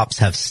help hops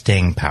have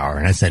staying power?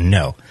 And I said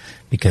no,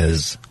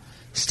 because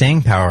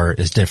staying power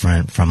is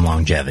different from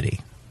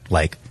longevity.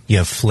 Like, you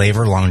have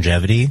flavor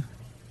longevity,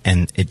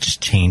 and it just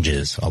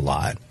changes a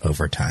lot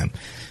over time.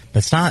 But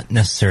it's not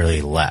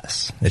necessarily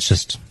less. It's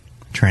just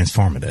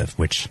transformative,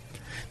 which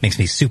makes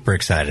me super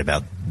excited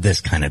about this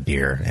kind of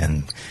beer,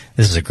 and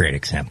this is a great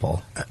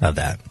example of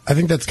that. I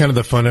think that's kind of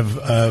the fun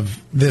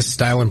of this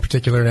style in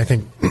particular, and I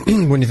think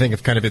when you think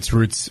of kind of its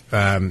roots,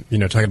 talking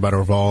about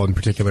Orval in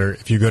particular,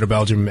 if you go to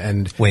Belgium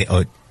and... Wait,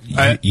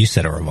 you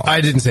said Orval.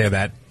 I didn't say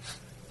that.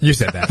 You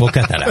said that. We'll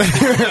cut that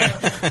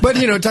out. But,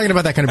 talking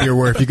about that kind of beer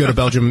where if you go to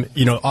Belgium,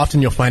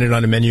 often you'll find it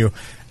on a menu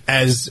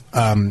as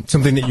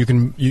something that you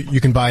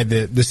can buy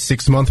the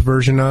 6-month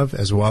version of,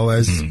 as well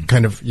as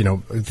kind of,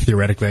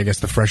 theoretically, I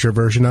guess, the fresher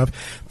version of.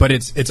 But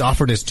it's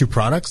offered as two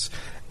products.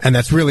 And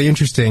that's really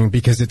interesting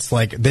because it's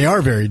like they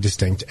are very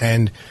distinct.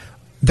 And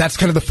that's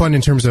kind of the fun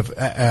in terms of,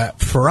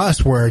 for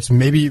us, where it's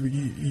maybe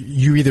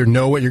you either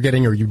know what you're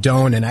getting or you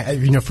don't.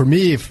 And, for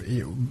me,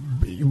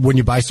 when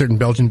you buy certain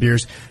Belgian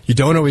beers, you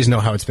don't always know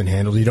how it's been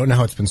handled. You don't know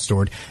how it's been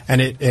stored.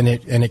 And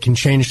it can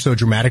change so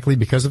dramatically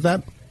because of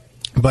that.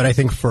 But I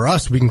think for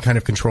us, we can kind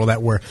of control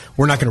that where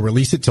we're not going to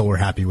release it till we're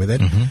happy with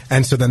it. Mm-hmm.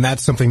 And so then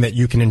that's something that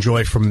you can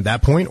enjoy from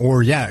that point.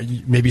 Or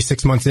maybe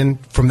 6 months in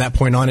from that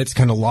point on, it's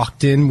kind of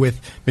locked in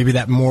with maybe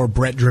that more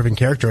Brett driven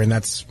character. And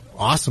that's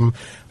awesome.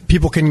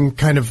 People can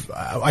kind of,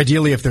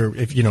 ideally, if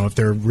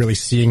they're really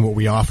seeing what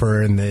we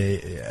offer and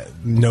they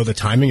know the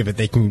timing of it,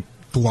 they can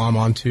glom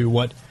onto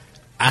what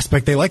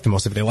aspect they like the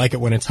most. If they like it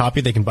when it's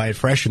hoppy, they can buy it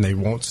fresh and they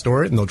won't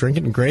store it and they'll drink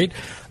it and great.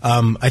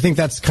 I think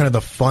that's kind of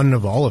the fun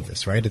of all of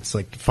this, right? It's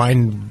like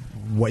find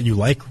what you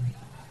like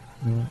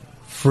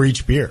for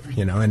each beer,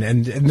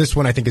 and this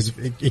one I think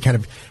it kind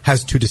of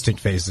has two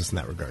distinct phases in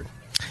that regard.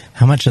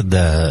 How much of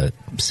the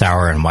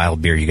sour and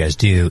wild beer you guys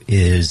do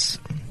is,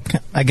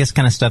 I guess,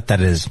 kind of stuff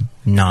that is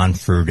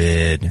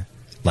non-fruited?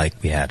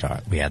 Like we had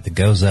the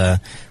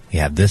Goza, we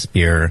have this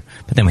beer,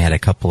 but then we had a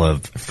couple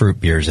of fruit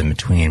beers in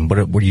between. What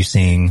are you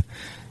seeing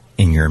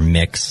in your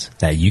mix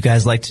that you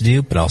guys like to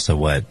do, but also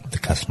what the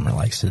customer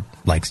likes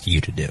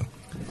you to do?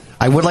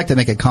 I would like to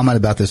make a comment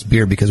about this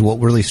beer because what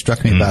really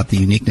struck me about the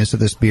uniqueness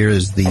of this beer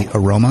is the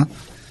aroma.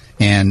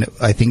 And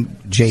I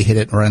think Jay hit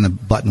it right on the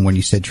button when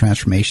you said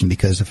transformation,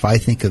 because if I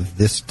think of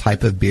this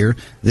type of beer,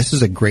 this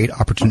is a great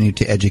opportunity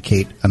to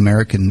educate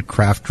American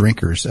craft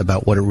drinkers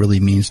about what it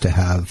really means to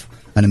have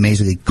an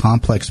amazingly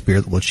complex beer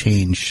that will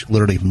change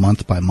literally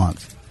month by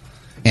month.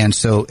 And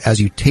so as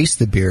you taste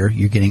the beer,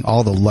 you're getting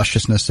all the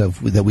lusciousness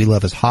that we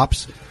love as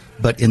hops,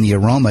 but in the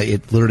aroma,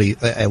 it literally,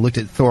 I looked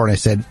at Thor and I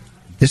said,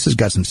 this has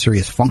got some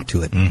serious funk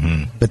to it.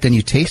 Mm-hmm. But then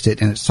you taste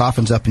it, and it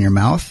softens up in your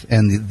mouth,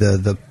 and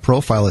the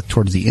profile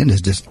towards the end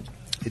is just,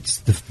 it's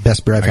the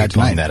best beer I've had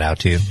tonight. Are you that out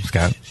too,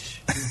 Scott?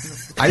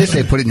 I just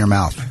say put it in your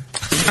mouth.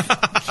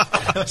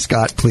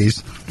 Scott,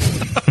 please.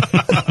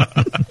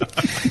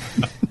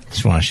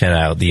 Just want to shout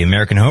out the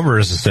American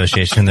Homebrewers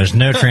Association. There's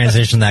no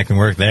transition that can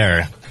work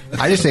there.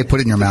 I just say put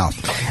it in your mouth.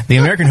 The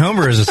American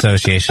Homebrewers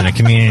Association, a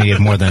community of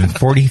more than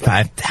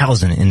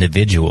 45,000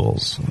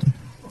 individuals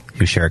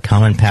who share a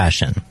common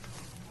passion.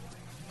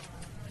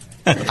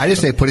 I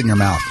just say put it in your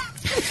mouth.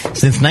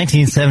 Since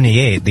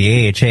 1978,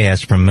 the AHA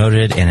has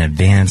promoted and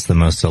advanced the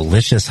most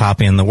delicious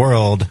hoppy in the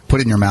world.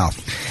 Put it in your mouth.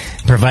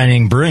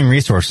 Providing brewing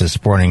resources,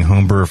 supporting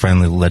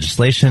homebrewer-friendly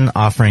legislation,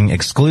 offering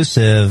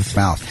exclusive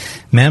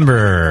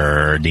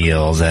member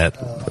deals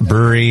at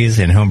breweries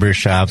and homebrew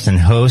shops, and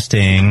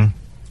hosting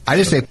I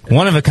just say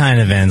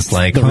one-of-a-kind events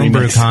like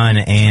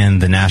HomebrewCon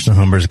and the National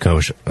Homebrewers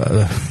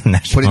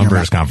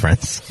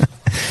Conference.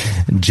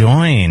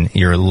 Join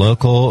your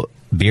local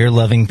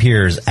beer-loving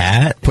peers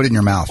at put it in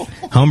your mouth.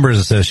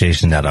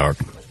 homebrewersassociation.org.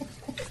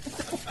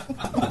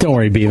 Don't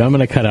worry, Beav. I'm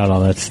going to cut out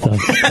all that stuff.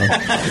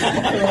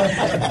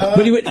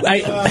 But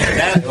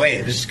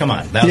wait, just come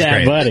on. That was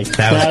great. Buddy.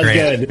 That was great.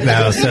 Good.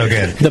 That was so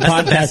good. The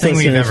That's the best thing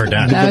we've ever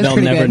done. They'll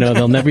never know.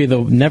 They'll never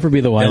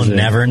be the wiser. They'll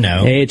never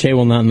know. AHA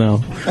will not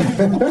know.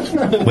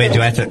 Wait,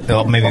 do I have to?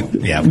 Oh, maybe.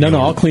 Yeah. No,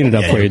 I'll clean it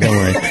up for you. Don't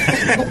worry.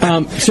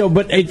 I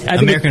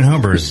think American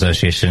Homebrewers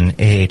Association,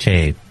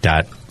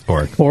 AHA.org.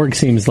 Org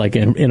seems like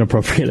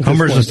inappropriate.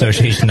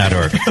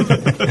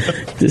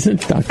 Homebrewersassociation.org.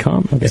 Isn't it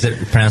 .com? Okay. Is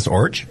it pronounced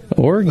org?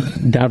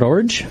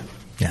 Org.org?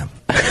 Yeah.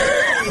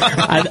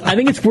 I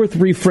think it's worth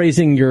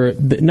rephrasing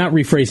not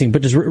rephrasing,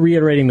 but just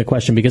reiterating the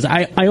question, because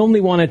I only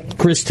wanted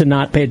Chris to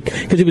not pay,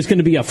 because it was going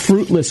to be a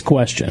fruitless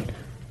question.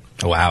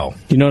 Wow.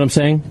 Do you know what I'm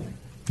saying?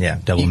 Yeah,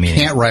 double meaning.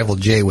 You can't rival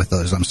Jay with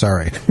those, I'm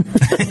sorry.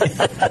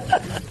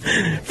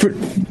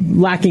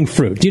 Lacking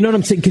fruit. Do you know what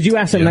I'm saying? Because you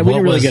asked him, and we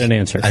didn't really get an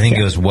answer. I think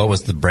it was, what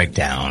was the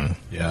breakdown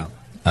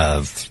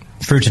of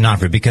fruit to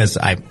non-fruit? Because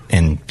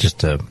and just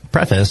to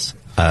preface,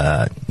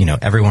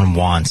 everyone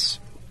wants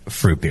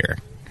fruit beer.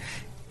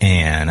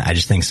 And I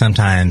just think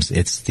sometimes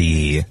it's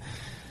the,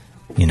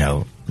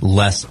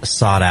 less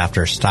sought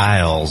after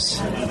styles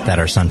that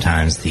are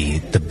sometimes the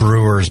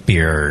brewers'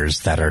 beers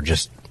that are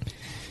just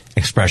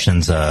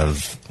expressions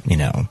of,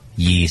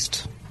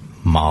 yeast,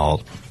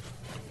 malt,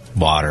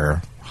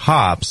 water,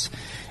 hops,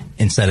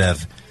 instead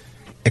of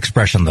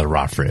expression of the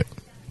raw fruit.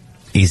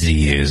 Easy to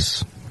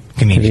use,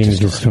 convenient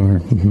to store.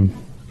 Mm-hmm.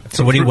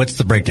 So what's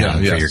the breakdown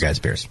for your guys'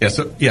 beers?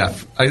 Yeah,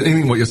 I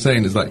think what you're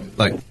saying is like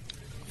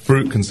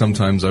fruit can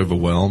sometimes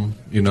overwhelm,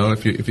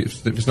 if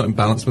it's not in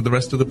balance with the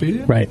rest of the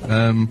beer. Right.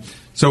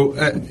 So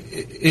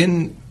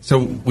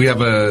we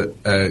have a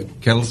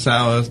kettle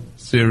sour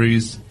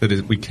series that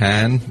we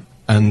can,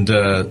 and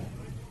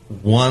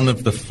one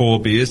of the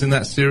 4 beers in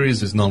that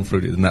series is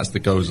non-fruited, and that's the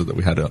Goza that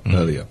we had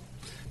earlier.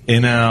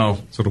 In our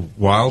sort of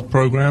wild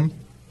program,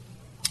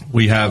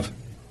 we have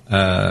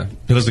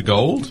Pillars of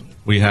Gold.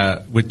 We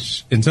have,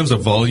 which in terms of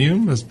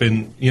volume has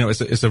been,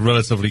 it's a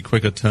relatively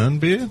quicker turn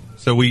beer.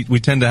 So we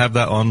tend to have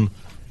that on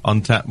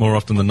tap more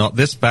often than not.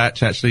 This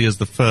batch actually is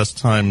the first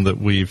time that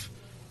we've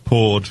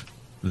poured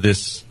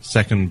this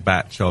second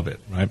batch of it,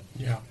 right?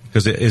 Yeah.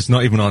 Because it's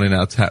not even on in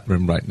our tap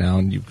room right now,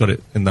 and you've got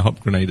it in the Hop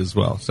Grenade as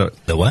well. So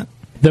the what?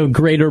 The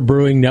Greater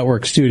Brewing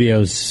Network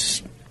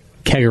Studios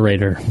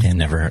kegerator.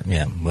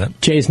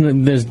 What? Jay's,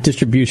 there's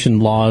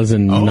distribution laws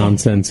and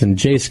nonsense, and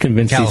Jay's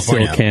convinced he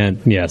still can't.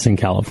 Yes, in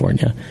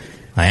California.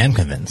 I am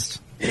convinced.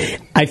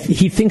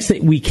 He thinks that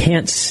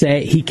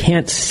he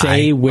can't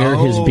say where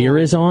his beer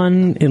is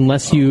on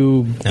unless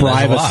you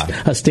bribe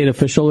a state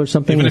official or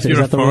something. Even if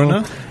you're a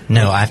foreigner?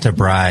 No, I have to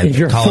bribe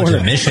college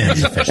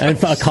admissions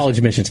officials. College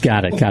admissions,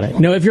 got it.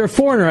 No, if you're a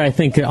foreigner, I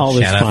think all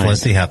is fine. Shout out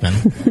Felicity Huppin.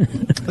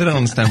 They don't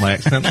understand my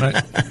accent,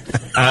 right?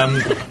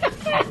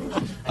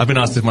 I've been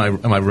asked, am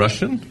I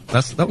Russian?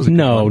 That was a good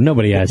one.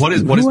 Nobody asked. What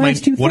is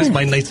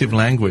my native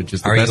language?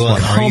 Is the best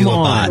one. Are you a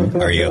bot?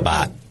 Are you a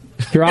bot?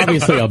 You're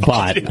obviously a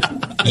bot.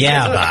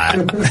 Yeah, bot.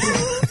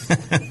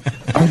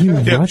 Are you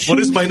Russian? What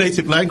is my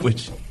native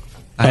language?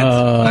 I had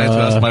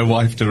to ask my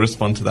wife to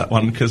respond to that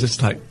one, because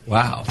it's like,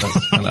 wow,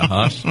 that's kind of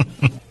harsh.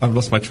 I've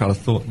lost my trail of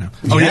thought now.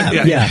 Oh,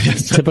 yeah.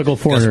 Typical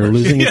foreigner,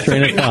 losing his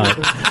train of thought.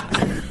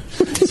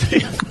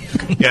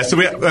 So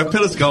we have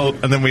Pillars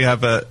Gold, and then we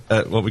have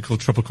what we call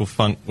Tropical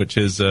Funk, which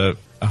is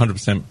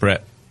 100%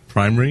 Brett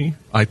Primary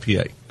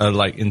IPA.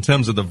 In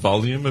terms of the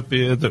volume of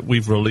beer that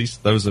we've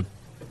released, those are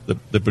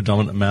the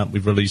predominant amount.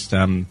 We've released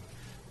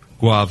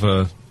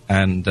Guava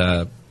and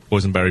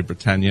Boysenberry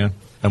Britannia.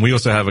 And we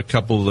also have a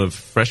couple of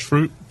fresh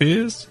fruit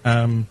beers,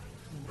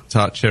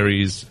 tart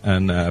cherries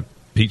and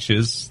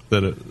peaches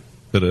that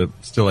are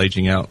still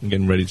aging out and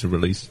getting ready to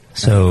release.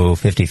 So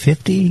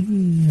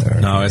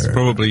 50-50? No, it's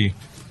probably...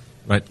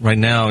 Right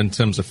now, in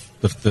terms of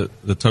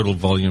the total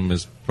volume,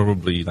 is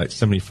probably like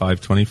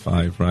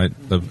 75-25, right,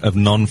 of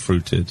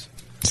non-fruited.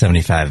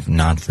 75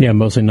 non-fruit. Yeah,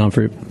 mostly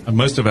non-fruit. And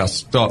most of our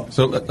stock.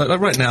 So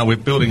right now, we're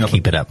building up.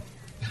 Keep it up.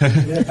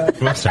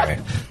 Sorry.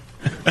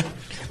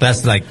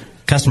 That's like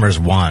customers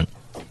want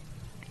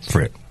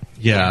fruit.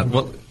 Yeah,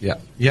 well,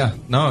 yeah.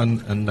 No,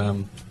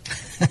 and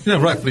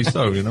rightfully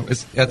so.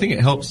 I think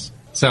it helps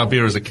sour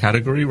beer as a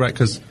category, right?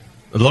 Because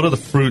a lot of the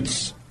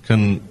fruits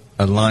can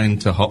align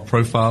to hop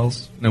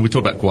profiles. We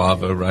talk about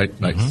guava, right?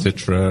 Like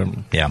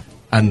Citra. Yeah.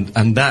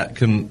 And that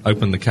can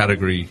open the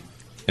category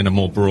in a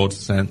more broad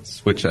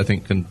sense, which I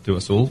think can do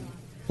us all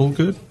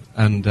good.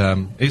 And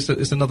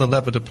it's another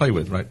lever to play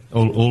with, right?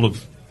 All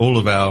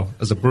of our,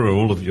 as a brewer,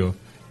 all of your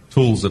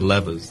tools are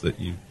levers that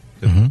you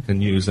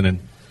can use. And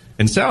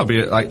in sour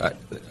beer,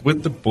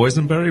 with the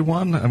boysenberry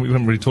one, and we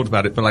haven't really talked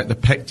about it, but like the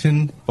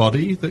pectin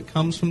body that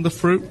comes from the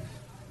fruit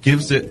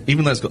gives it,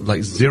 even though it's got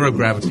like zero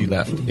gravity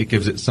left, it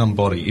gives it some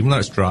body, even though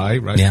it's dry,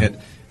 right? Yeah.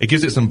 It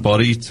gives it some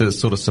body to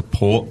sort of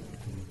support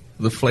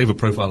the flavor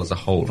profile as a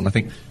whole. And I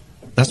think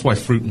that's why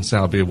fruit and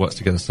sour beer works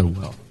together so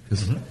well,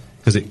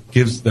 because it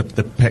gives the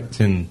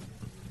pectin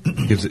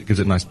gives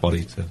it nice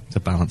body to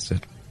balance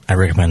it. I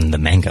recommend the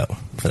mango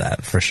for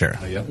that, for sure.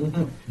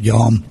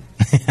 Yum.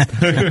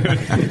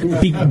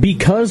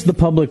 Because the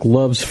public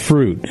loves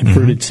fruit and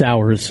fruited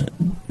sours,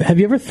 have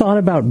you ever thought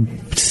about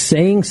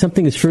saying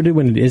something is fruited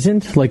when it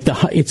isn't? Like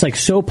it's like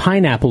so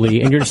pineapple-y,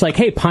 and you're just like,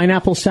 hey,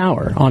 pineapple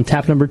sour on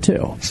tap number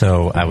 2.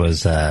 So I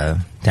was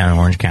down in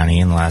Orange County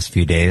in the last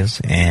few days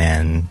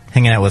and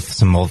hanging out with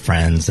some old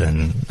friends,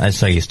 and I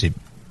used to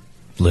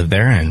live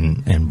there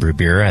and brew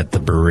beer at the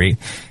brewery.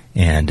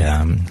 And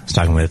I was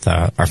talking with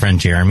our friend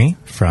Jeremy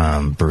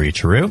from Brewery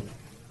Cheru.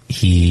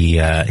 He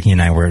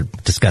and I were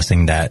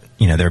discussing that,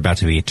 they're about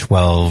to be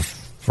 12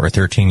 or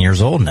 13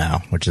 years old now,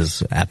 which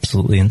is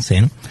absolutely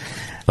insane.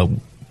 But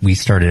we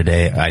started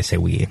I say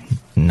we,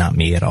 not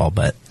me at all,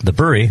 but the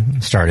brewery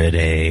started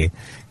a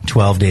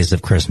 12 Days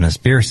of Christmas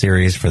beer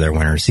series for their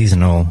winter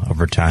seasonal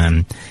over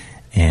time.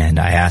 And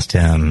I asked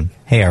him,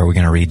 hey, are we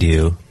going to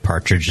redo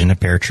Partridge in a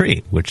Pear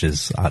Tree, which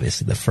is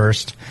obviously the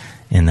first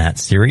in that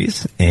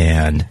series.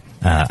 And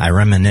I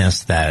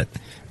reminisce that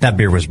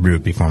beer was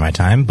brewed before my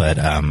time, but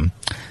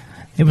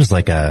it was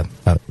like a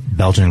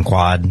Belgian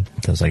quad.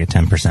 It was like a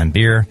 10%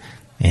 beer,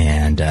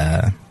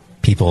 and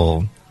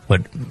people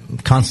would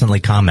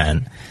constantly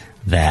comment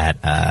that,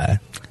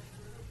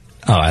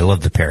 I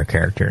love the pear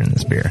character in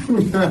this beer.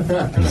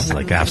 This is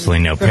like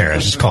absolutely no pear.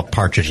 It's just called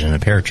Partridge in a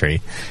Pear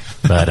Tree.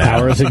 But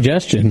power of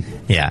suggestion.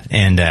 Yeah,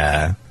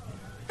 and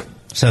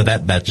so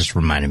that just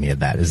reminded me of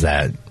that, is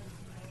that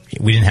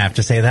we didn't have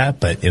to say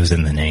that, but it was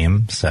in the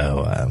name,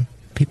 so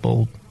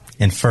people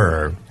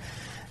infer,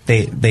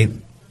 they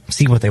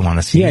see what they want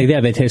to see.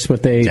 Yeah, they taste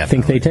what they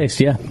think they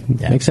taste. Yeah,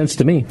 makes sense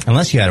to me.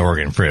 Unless you had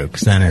Oregon fruit,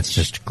 because then it's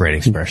just great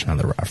expression of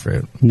the raw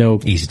fruit. No,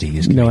 easy to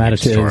use. No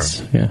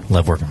additives. Yeah,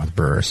 love working with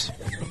brewers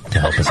to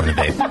help us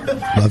innovate.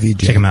 Love you,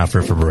 Jim. Check them out,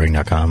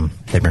 fruitforbrewing.com.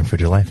 They bring food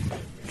to life.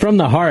 From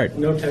the heart.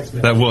 No text.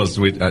 That was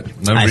no I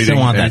reading. still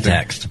want anything. that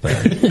text. But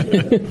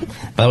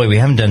by the way, we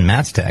haven't done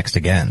Matt's text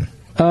again.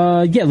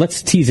 Yeah,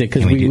 let's tease it,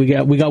 because we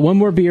got one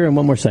more beer and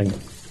one more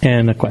segment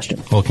and a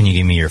question. Well, can you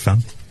give me your phone?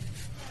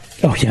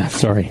 Oh yeah,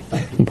 sorry,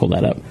 I can pull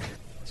that up.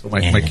 So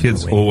my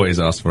kids always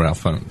ask for our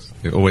phones.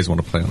 They always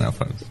want to play on our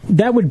phones.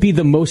 That would be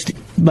the most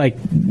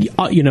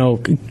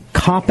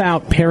cop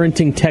out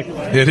parenting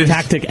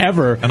tactic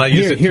ever. And I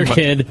use it here, too much.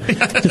 kid,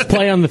 just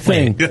play on the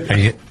thing.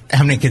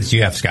 How many kids do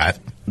you have, Scott?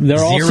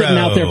 They're all 0. sitting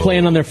out there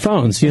playing on their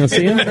phones. You don't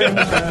see them?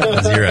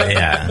 0,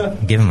 yeah.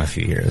 Give them a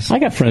few years. I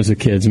got friends with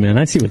kids, man.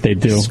 I see what they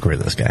do. Screw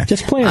this guy.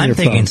 Just play on I'm your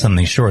phone. I'm thinking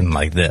something shortened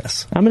like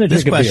this. I'm going to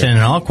This drink a question beer.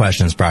 and all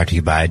questions brought to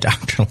you by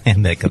Dr.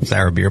 Lambic of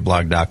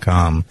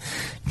sourbeerblog.com.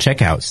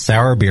 Check out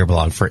Sour Beer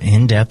Blog for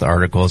in-depth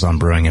articles on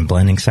brewing and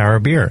blending sour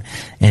beer.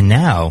 And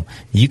now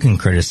you can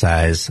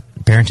criticize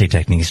parenting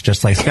techniques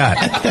just like Scott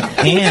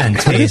and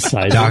taste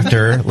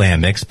Dr.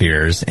 Lambic's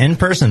beers in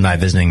person by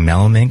visiting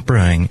Mellowmink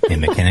Brewing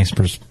in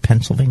Mechanicsburg,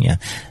 Pennsylvania.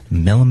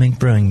 Mellowmink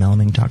Brewing,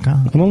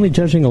 mellowmink.com. I'm only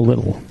judging a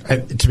little.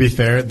 To be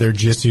fair, they're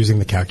just using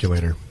the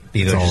calculator.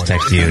 Bevo just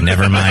texted you.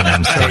 Never mind,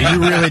 I'm So staying.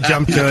 you really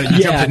jumped to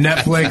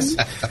Netflix.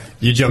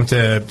 You jumped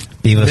to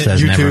Bevo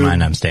says, YouTube. never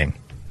mind, I'm staying.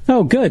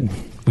 Oh, good.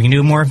 We can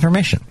do more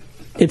information.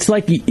 It's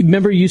like,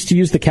 remember you used to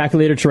use the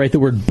calculator to write the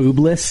word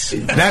boobless?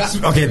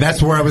 That's okay.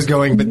 That's where I was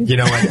going, but you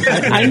know what?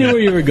 I knew where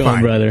you were going,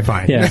 Fine, brother.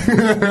 Fine.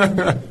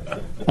 Yeah.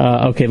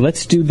 Okay,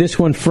 let's do this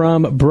one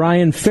from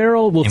Brian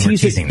Farrell. We'll And we're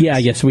tease it. teasing this. Yeah,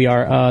 yes, we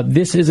are.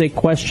 This is a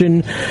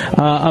question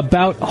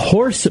about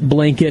horse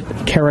blanket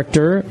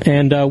character,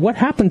 and what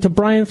happened to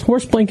Brian's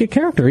horse blanket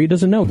character? He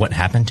doesn't know. What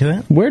happened to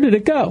it? Where did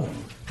it go?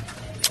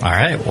 All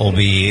right, we'll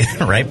be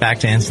right back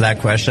to answer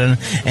that question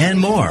and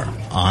more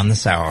on the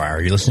Sour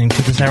Hour. You're listening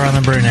to the Sour Hour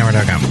on the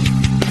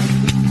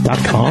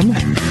 .com.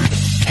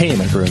 Hey,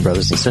 my brewing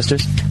brothers and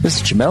sisters.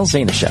 This is Jamel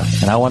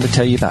Zainashev, and I want to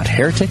tell you about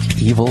Heretic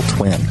Evil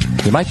Twin.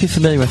 You might be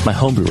familiar with my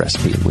homebrew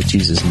recipe, which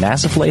uses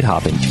massive late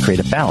hopping to create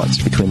a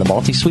balance between the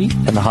malty sweet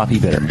and the hoppy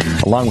bitter,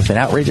 along with an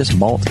outrageous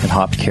malt and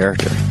hop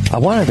character. I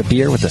wanted a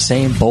beer with the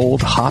same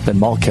bold hop and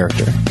malt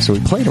character, so we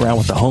played around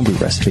with the homebrew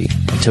recipe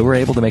until we're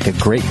able to make a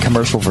great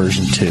commercial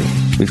version too.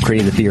 We've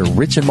created a beer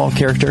rich in malt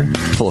character,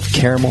 full of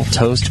caramel,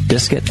 toast,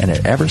 biscuit, and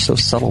an ever so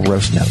subtle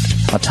roast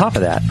note. On top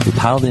of that, we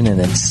piled in an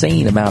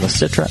insane amount of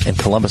Citra and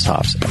Columbus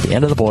hops at the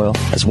end of the boil,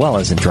 as well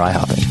as in dry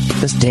hopping.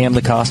 This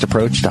damn-the-cost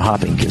approach to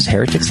hopping gives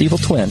Heretic's Evil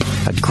Twin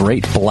a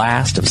great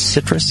blast of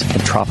citrus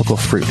and tropical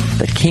fruit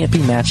that can't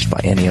be matched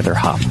by any other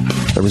hop.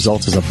 The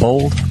result is a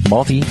bold,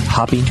 malty,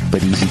 hoppy,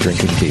 but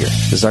easy-drinking beer.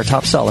 This is our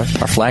top seller,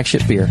 our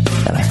flagship beer,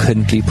 and I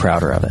couldn't be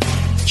prouder of it.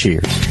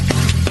 Cheers.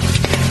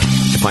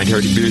 To find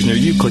Heretic beers near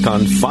you, click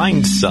on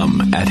Find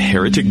Some at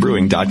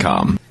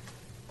hereticbrewing.com.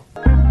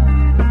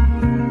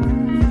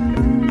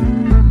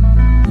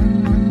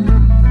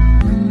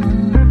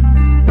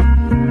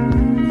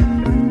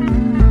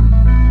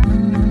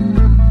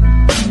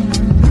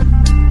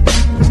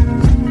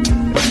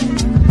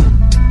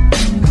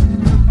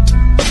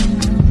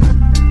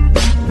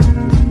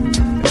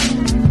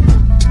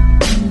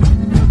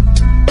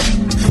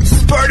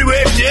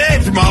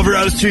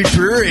 Street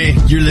Brewery.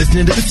 You're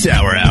listening to the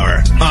Sour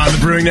Hour on the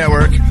Brewing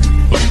Network.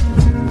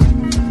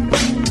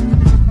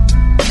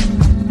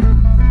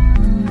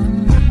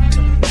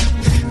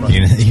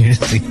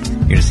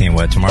 You're seeing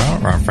what,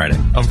 tomorrow or on Friday?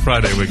 On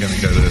Friday, we're going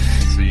to go to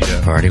see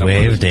Party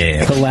Wave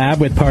Dave. Collab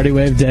with Party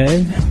Wave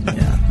Dave.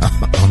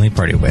 Yeah, only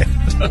Party Wave.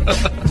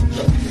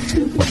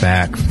 We're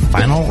back.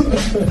 Final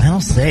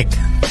segment.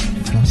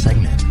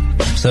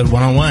 Episode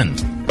 101.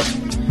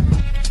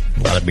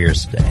 A lot of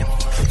beers today.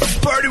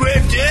 Party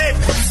Wave Dave!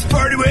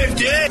 Party Wave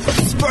Dave!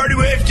 Party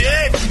Wave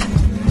Dave!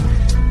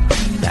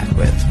 Back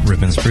with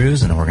Reuben's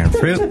Brews and Oregon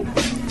Fruit.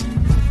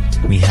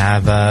 We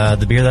have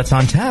the beer that's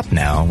on tap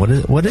now. What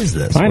is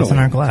this? Finally. What's in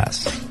our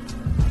glass?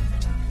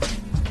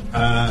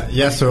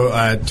 So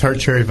tart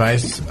cherry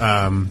Weiss.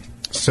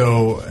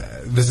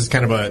 This is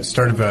kind of a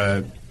start of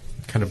a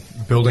kind of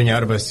building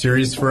out of a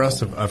series for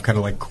us of kind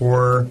of like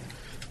core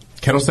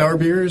kettle sour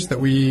beers that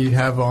we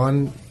have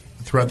on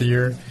throughout the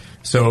year.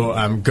 So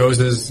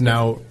Gozas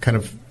now kind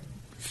of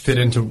fit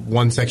into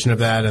one section of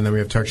that, and then we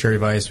have tart cherry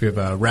Weiss, we have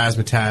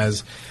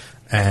razzmatazz,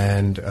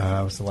 and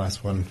what's the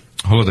last one?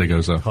 Holiday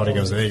Goza. Holiday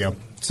Goza, there you go.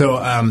 So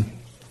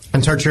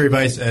and tart cherry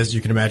Weiss, as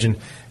you can imagine,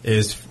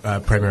 is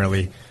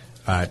primarily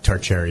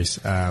tart cherries.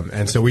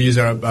 And so we use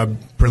our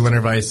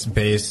Berliner Weiss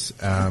base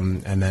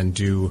and then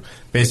do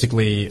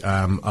basically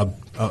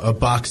a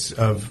box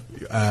of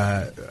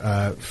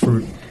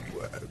fruit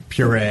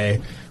puree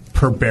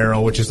per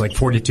barrel, which is like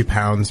 42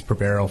 pounds per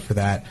barrel for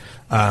that,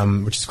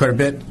 which is quite a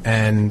bit.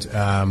 And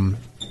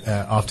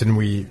often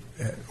we've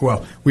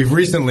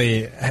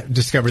recently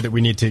discovered that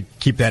we need to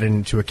keep that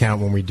into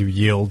account when we do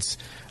yields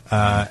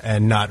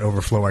and not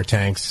overflow our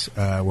tanks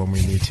when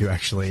we need to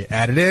actually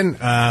add it in.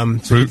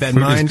 So keep that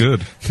in mind.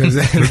 Fruit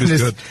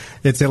is good.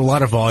 It's a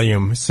lot of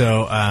volume,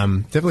 so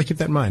definitely keep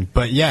that in mind.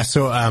 But yeah,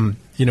 so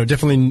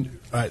definitely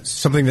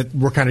something that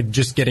we're kind of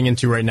just getting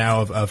into right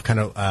now of kind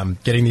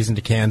of getting these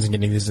into cans and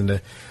getting these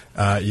into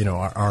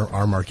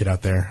our market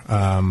out there.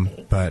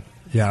 But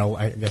yeah,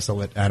 I guess I'll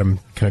let Adam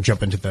kind of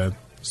jump into the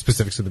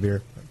specifics of the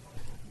beer.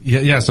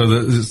 Yeah. So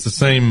it's the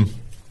same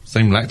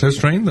lactose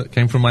strain that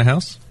came from my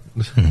house.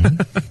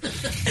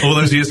 Mm-hmm. All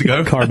those years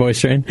ago. Carboy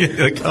strain?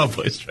 Yeah,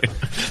 carboy strain.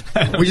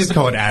 We just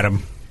call it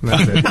Adam.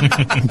 That's it.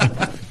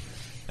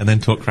 And then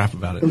talk crap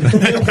about it.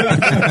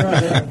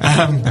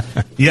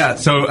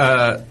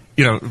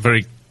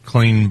 Very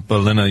clean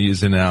Berliner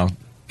using our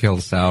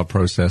kettle sour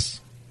process.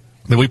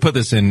 Then we put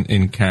this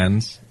in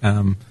cans.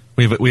 We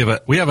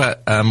have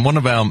one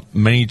of our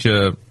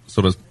major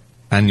sort of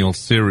annual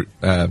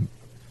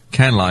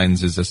can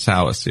lines is a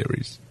sour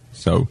series.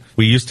 So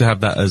we used to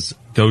have that as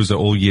Goza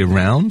all year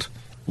round.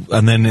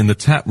 And then in the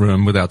tap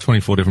room with our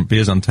 24 different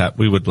beers on tap,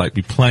 we would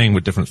be playing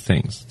with different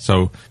things.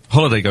 So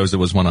Holiday Goza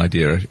was one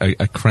idea,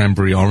 a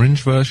cranberry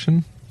orange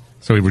version.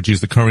 So we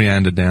reduced the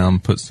coriander down,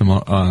 put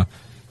some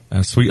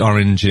sweet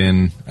orange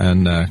in,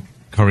 and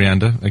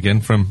coriander,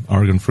 again, from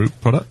Oregon Fruit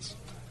products.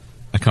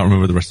 I can't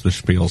remember the rest of the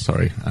spiel,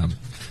 sorry.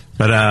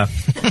 But I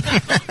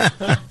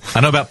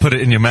know about put it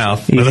in your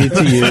mouth. Easy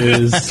to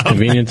use,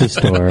 convenient to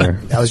store.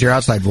 That was your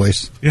outside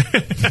voice.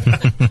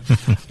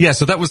 Yeah,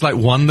 so that was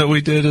one that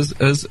we did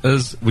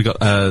as we got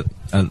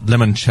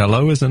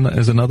limoncello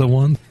is another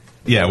one.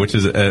 Yeah, which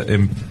is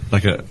a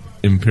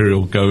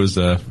imperial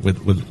goza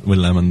with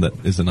lemon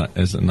that is a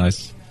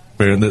nice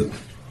beer. And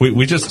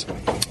we just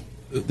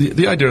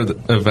the idea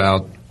of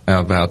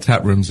our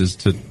tap rooms is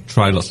to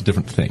try lots of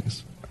different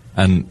things.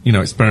 And,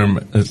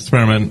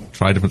 experiment,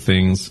 try different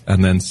things,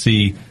 and then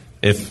see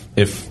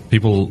if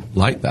people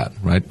like that,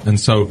 right? And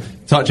so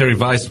Tart Cherry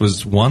Weiss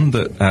was one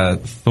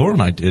that Thor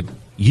and I did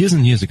years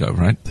and years ago,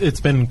 right?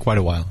 It's been quite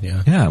a while,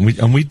 yeah. Yeah,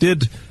 and we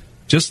did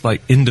just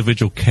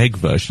individual keg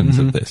versions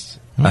of this.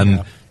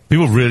 And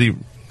people really,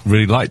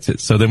 really liked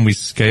it. So then we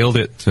scaled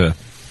it to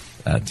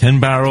 10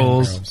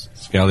 barrels,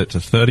 scaled it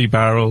to 30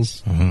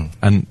 barrels. Mm-hmm.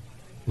 And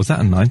was that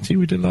a 90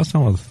 we did last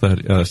time, or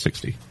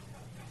 60?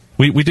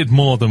 We did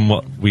more than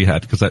what we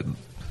had, because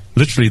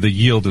literally the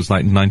yield was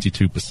like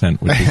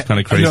 92%, which is kind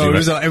of crazy. No,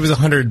 it right? was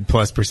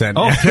 100+%.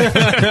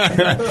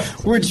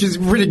 Oh. Which is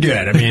pretty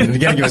good. I mean, you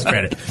gotta give us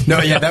credit. No,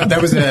 yeah, that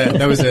was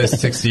a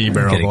 60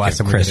 barrel the last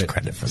time we did it.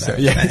 Credit for that. So,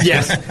 yeah,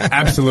 yes,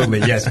 absolutely,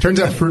 yes. Turns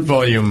out fruit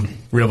volume,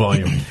 real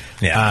volume.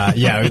 Yeah.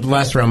 The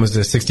last round was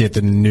a 60 at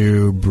the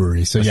new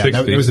brewery. So yeah,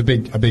 it was a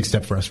big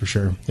step for us for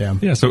sure. Yeah.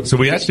 Yeah. So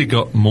we actually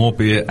got more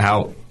beer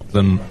out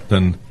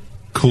than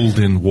cooled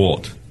in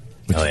wort.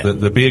 Which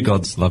the beer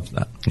gods love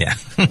that. Yeah.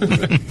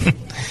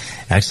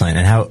 Excellent.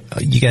 And how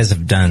you guys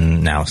have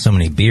done now so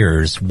many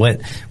beers, what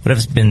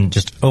has been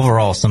just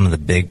overall some of the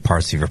big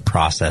parts of your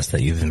process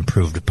that you've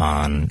improved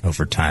upon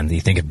over time that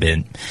you think have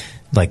been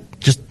like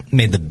just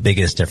made the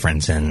biggest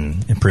difference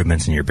in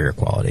improvements in your beer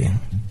quality?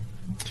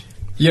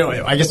 You know,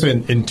 I guess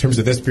in terms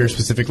of this beer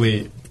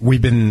specifically,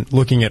 we've been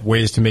looking at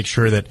ways to make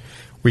sure that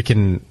we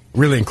can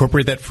really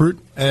incorporate that fruit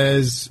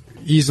as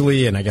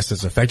easily and I guess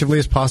as effectively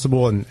as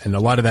possible, and a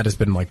lot of that has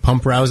been like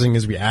pump rousing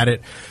as we add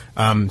it.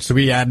 So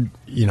we add,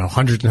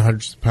 hundreds and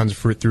hundreds of pounds of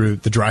fruit through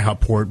the dry hop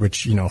port,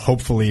 which,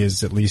 hopefully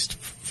is at least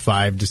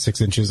 5 to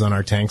 6 inches on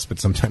our tanks, but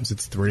sometimes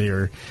it's 3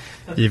 or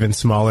even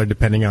smaller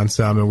depending on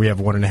some, and we have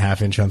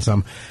 1.5 inch on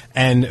some.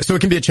 And so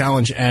it can be a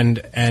challenge,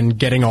 and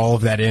getting all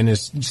of that in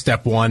is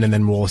step one, and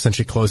then we'll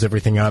essentially close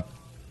everything up.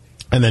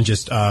 And then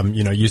just,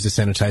 use the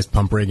sanitized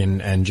pump rig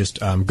and just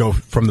go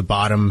from the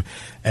bottom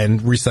and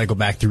recycle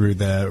back through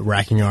the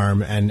racking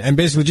arm and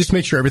basically just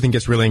make sure everything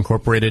gets really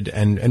incorporated.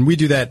 And we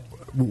do that.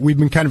 We've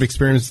been kind of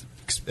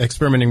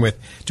experimenting with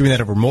doing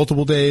that over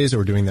multiple days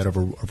or doing that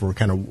over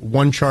kind of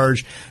one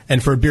charge.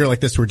 And for a beer like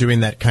this, we're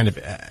doing that kind of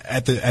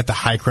at the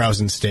high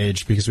Krausen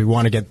stage because we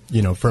want to get,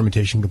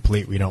 fermentation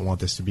complete. We don't want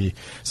this to be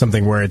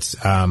something where it's,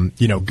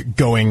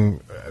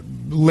 going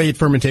late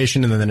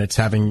fermentation and then it's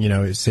having,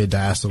 say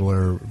diacetyl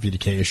or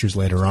VDK issues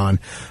later on.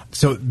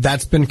 So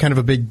that's been kind of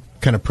a big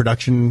kind of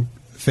production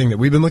thing that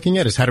we've been looking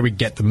at is how do we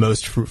get the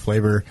most fruit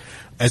flavor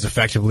as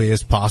effectively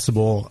as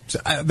possible. So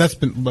that's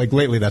been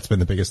lately that's been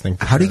the biggest thing.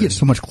 How do you get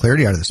so much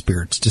clarity out of this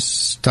beer? It's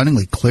just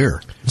stunningly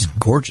clear. It's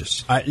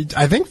gorgeous.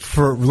 I think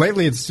for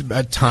lately it's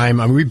at time.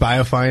 I mean, we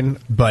biofine,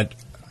 but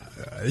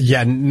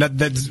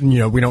that's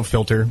we don't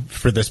filter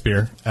for this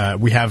beer.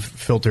 We have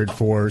filtered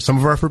for some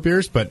of our fruit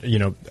beers, but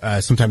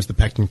sometimes the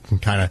pectin can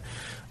kind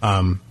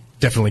of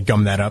definitely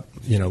gum that up,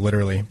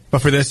 literally.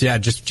 But for this,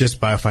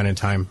 just biofine in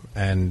time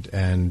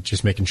and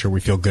just making sure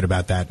we feel good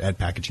about that at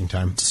packaging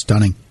time.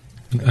 Stunning.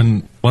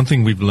 And one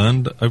thing we've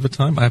learned over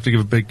time, I have to give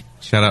a big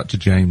shout out to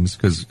James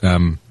because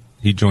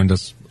he joined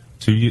us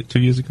 2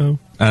 years ago.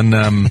 And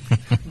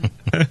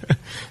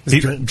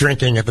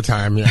drinking at the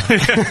time, yeah. I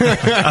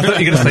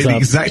thought you were going to say the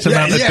exact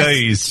amount of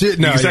days.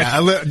 No,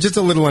 just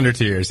a little under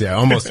 2 years, yeah.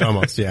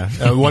 Almost, yeah.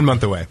 1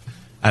 month away.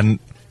 And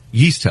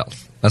yeast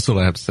health, that's all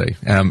I have to say,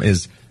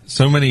 is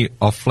so many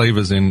off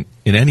flavors in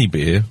any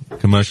beer,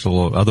 commercial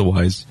or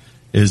otherwise,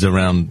 is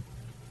around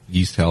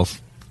yeast health.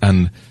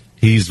 And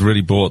he's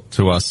really brought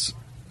to us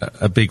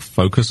a big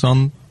focus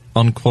on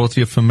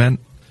quality of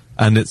ferment.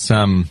 And it's,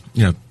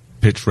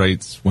 pitch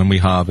rates when we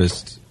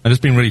harvest. And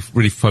it's been really,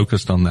 really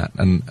focused on that.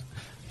 And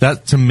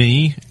that, to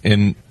me,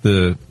 in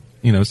the,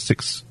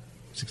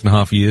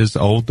 6.5 years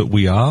old that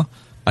we are,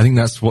 I think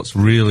that's what's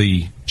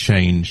really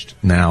changed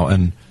now.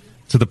 And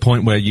to the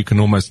point where you can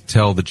almost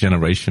tell the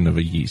generation of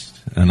a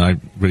yeast. And I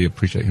really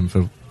appreciate him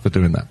for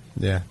doing that.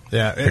 Yeah.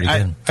 Pretty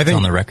good. I think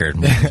on the record.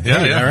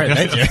 Yeah. All right.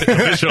 Thank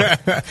you. Sure.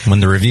 When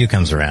the review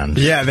comes around.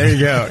 Yeah, there you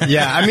go.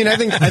 Yeah. I mean, I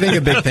think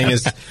a big thing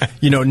is,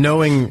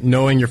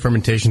 knowing your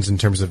fermentations in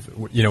terms of,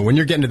 when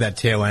you're getting to that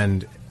tail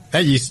end,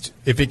 that yeast,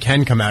 if it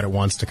can come out, it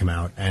wants to come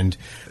out. And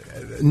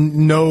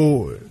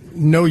no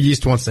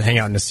yeast wants to hang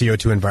out in a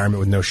CO2 environment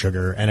with no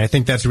sugar. And I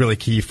think that's really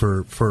key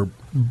for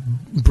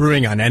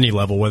brewing on any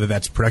level, whether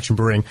that's production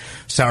brewing,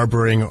 sour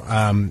brewing.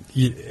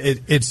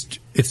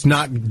 It's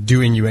not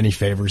doing you any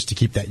favors to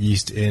keep that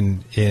yeast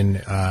in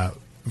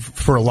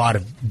for a lot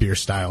of beer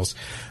styles.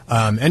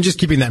 And just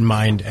keeping that in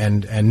mind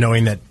and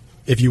knowing that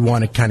if you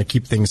want to kind of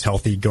keep things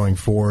healthy going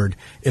forward,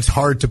 it's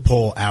hard to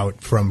pull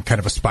out from kind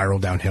of a spiral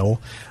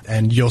downhill,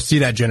 and you'll see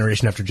that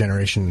generation after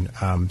generation.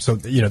 So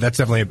that's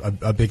definitely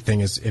a big thing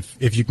is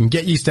if you can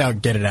get yeast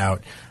out, get it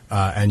out,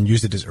 and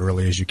use it as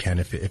early as you can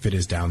if it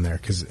is down there,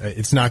 because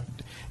it's not,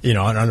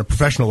 on a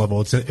professional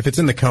level, if it's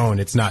in the cone,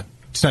 it's not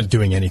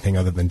doing anything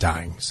other than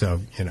dying. So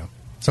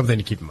something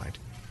to keep in mind.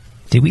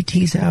 Did we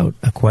tease out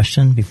a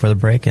question before the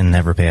break and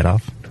never pay it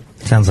off?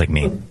 Sounds like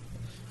me.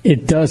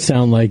 It does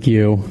sound like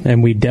you,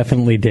 and we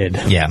definitely did.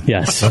 Yeah.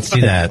 Yes. Let's do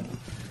that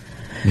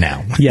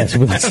now. Yes,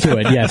 let's do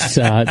it. Yes.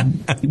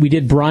 We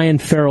did Brian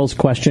Farrell's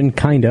question,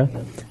 kinda.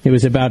 It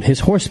was about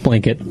his horse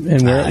blanket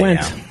and where it went.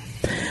 Yeah.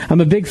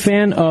 I'm a big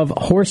fan of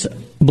horse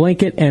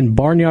blanket and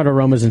barnyard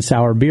aromas in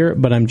sour beer,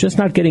 but I'm just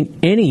not getting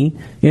any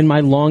in my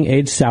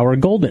long-aged sour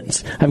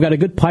Goldens. I've got a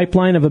good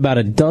pipeline of about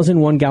a dozen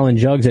 1-gallon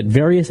jugs at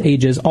various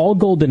ages, all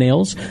golden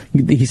ales.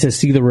 He says,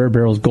 see the Rare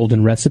Barrel's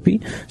golden recipe.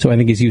 So I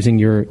think he's using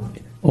your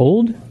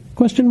old ?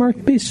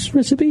 Base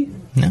recipe?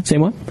 Yeah.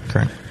 Same one?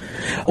 Correct.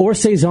 or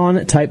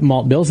Saison type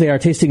malt bills. They are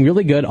tasting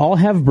really good. All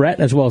have Brett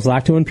as well as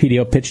Lacto and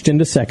Pedio pitched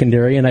into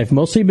secondary, and I've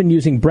mostly been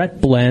using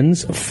Brett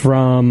blends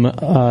from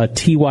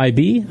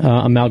TYB,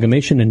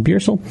 Amalgamation and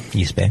Beersel.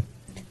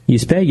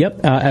 Yeast Bay,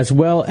 yep. As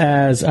well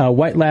as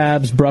White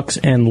Labs, Brux,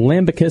 and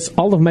Lambicus.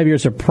 All of my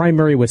beers are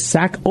primary with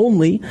sack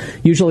only,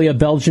 usually a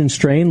Belgian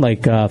strain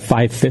like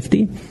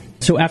 550.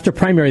 So after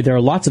primary, there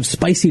are lots of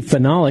spicy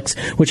phenolics,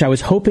 which I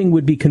was hoping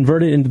would be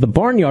converted into the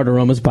barnyard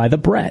aromas by the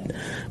Brett.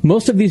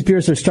 Most of these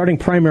beers are starting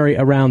primary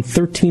around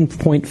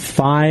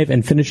 13.5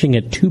 and finishing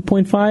at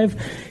 2.5.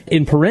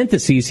 In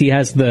parentheses, he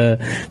has the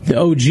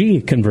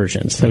OG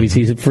conversions. So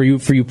he's for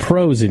you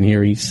pros in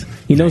here. He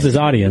knows his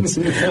audience.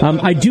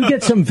 I do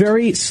get some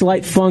very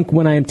slight funk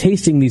when I am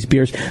tasting these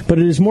beers, but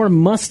it is more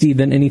musty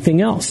than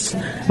anything else.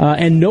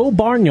 And no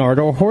barnyard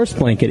or horse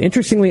blanket.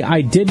 Interestingly,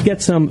 I did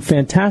get some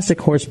fantastic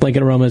horse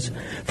blanket aromas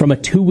from a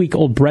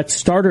 2-week-old Brett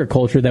starter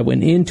culture that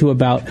went into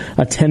about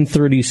a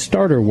 1030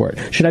 starter wort.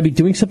 Should I be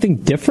doing something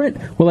different?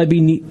 Will I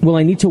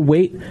need to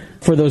wait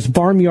for those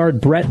barnyard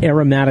Brett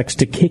aromatics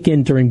to kick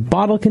in during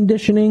bottle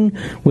conditioning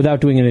without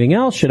doing anything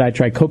else? Should I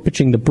try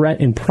co-pitching the Brett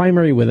in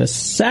primary with a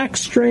sack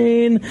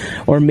strain,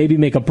 or maybe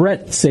make a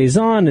Brett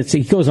Saison?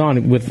 He goes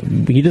on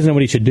he doesn't know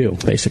what he should do,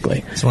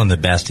 basically. It's one of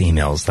the best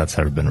emails that's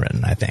ever been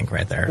written, I think,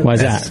 right there. Why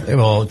is that?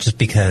 Well, just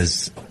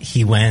because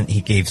he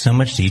gave so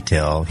much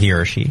detail, he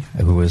or she,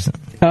 who was it?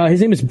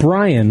 His name is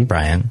Brian.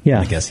 Brian,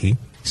 yeah. I guess he.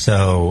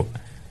 So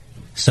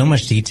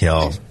much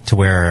detail to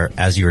where,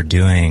 as you were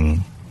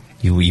doing,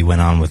 you went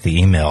on with the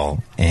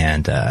email,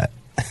 and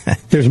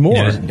there's more.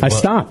 I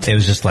stopped. It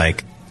was just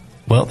like,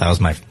 well, that was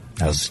my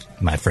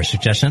first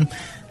suggestion.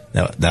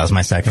 That was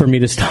my second. For me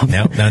to stop.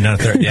 No,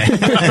 third.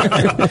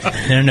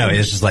 Yeah. No.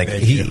 It's just like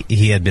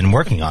he had been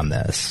working on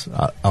this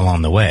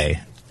along the way.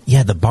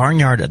 Yeah, the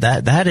barnyard.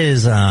 That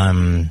is,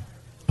 I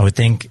would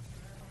think,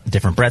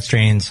 different Brett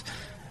strains,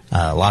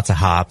 lots of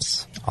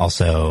hops,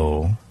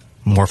 also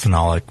more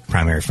phenolic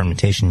primary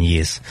fermentation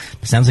yeast.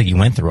 It sounds like you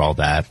went through all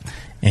that,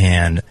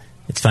 and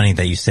it's funny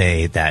that you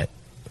say that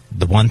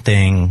the one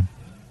thing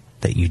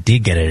that you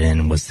did get it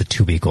in was the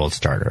 2-week-old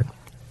starter.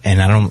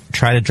 And I don't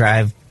try to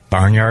drive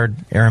barnyard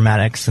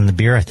aromatics in the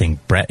beer. I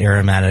think Brett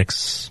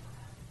aromatics,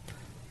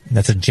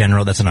 that's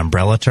an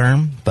umbrella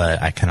term,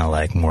 but I kind of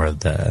like more of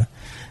the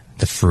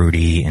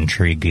fruity,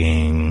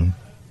 intriguing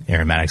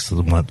aromatics.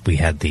 We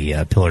had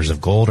the Pillars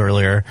of Gold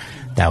earlier.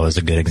 That was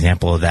a good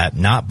example of that.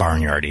 Not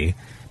barnyardy,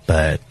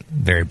 but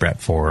very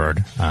Brett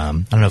forward. I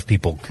don't know if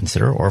people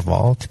consider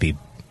Orval to be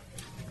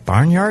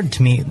barnyard.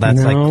 To me,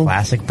 that's like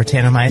classic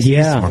Britannomyces.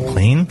 Yeah.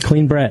 More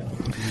clean Brett.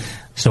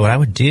 So what I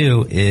would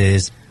do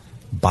is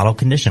bottle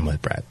condition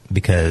with Brett,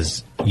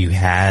 because you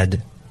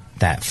had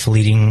that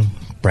fleeting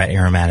Brett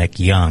aromatic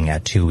young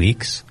at 2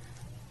 weeks.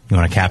 You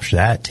want to capture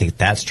that, take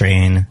that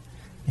strain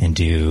and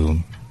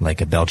do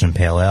like a Belgian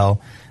Pale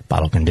Ale,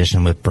 bottle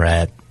condition with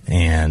Brett,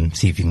 and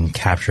see if you can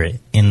capture it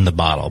in the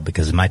bottle,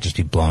 because it might just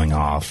be blowing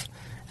off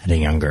at a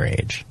younger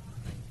age.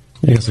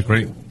 That's a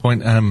great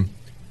point.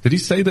 Did he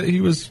say that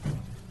he was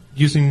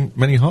using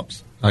many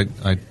hops? I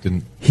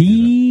didn't.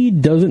 He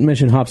doesn't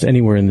mention hops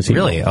anywhere in the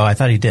email. Really? Oh, I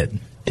thought he did.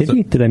 Did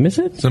he? Did I miss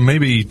it? So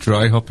maybe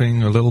dry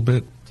hopping a little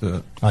bit.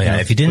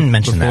 If he didn't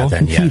mention that,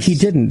 then yes. He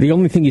didn't. The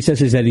only thing he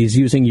says is that he's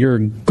using your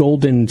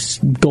golden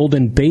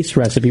base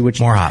recipe,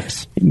 which more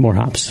hops.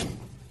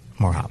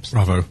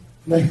 Bravo.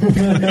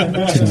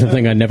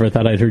 Something I never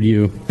thought I'd heard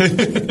you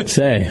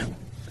say.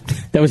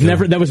 That was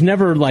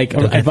never like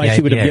advice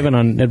you would have given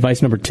on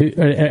advice number 2,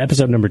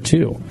 episode number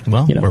 2.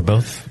 Well, we're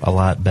both a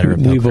lot better at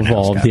We've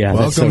evolved, now,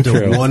 Welcome that's so to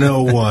true.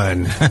 101.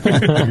 You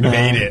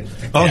made it.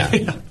 Oh,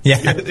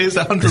 yeah. It is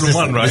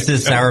 101, right? This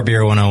is Sour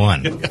Beer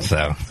 101,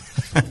 so.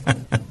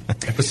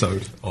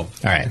 Episode of. All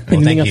right.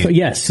 Well, thank you.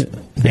 Yes.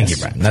 Thank you,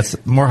 Brian. That's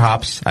more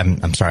hops.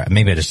 I'm sorry.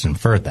 Maybe I just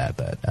inferred that,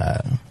 but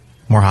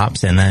more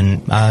hops, and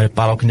then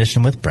bottle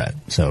condition with Brett.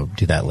 So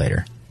do that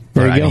later.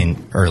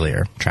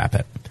 Earlier. Trap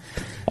it.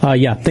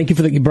 Thank you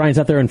for Brian's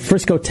out there in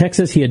Frisco,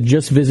 Texas. He had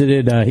just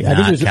visited. I think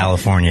it was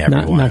California.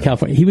 Not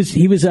California. He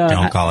was.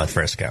 Don't call it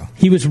Frisco.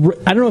 He was.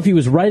 I don't know if he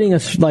was writing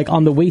us like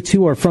on the way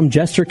to or from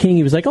Jester King.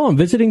 He was like, "Oh, I'm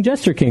visiting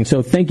Jester King."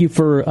 So thank you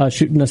for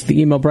shooting us the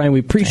email, Brian.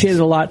 We appreciate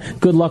it a lot.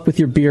 Good luck with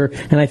your beer.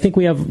 And I think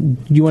we have.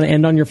 You want to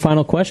end on your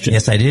final question?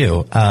 Yes, I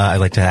do. I'd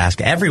like to ask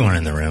everyone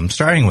in the room,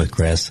 starting with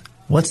Chris,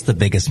 what's the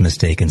biggest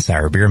mistake in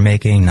sour beer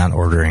making? Not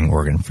ordering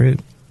Oregon fruit.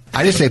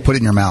 I just say put it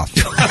in your mouth.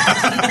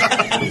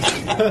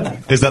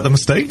 Is that the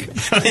mistake?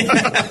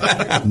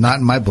 Not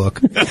in my book.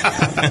 That's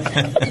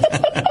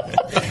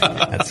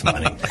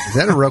funny. Is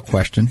that a real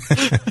question?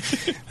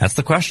 That's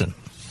the question.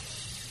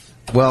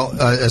 Well,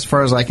 as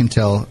far as I can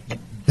tell,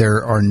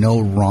 there are no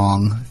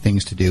wrong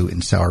things to do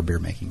in sour beer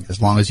making, as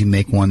long as you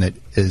make one that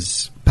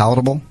is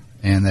palatable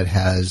and that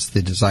has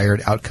the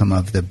desired outcome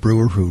of the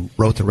brewer who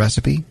wrote the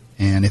recipe.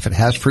 And if it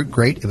has fruit,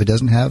 great. If it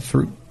doesn't have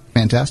fruit,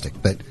 fantastic.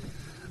 But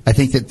I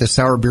think that the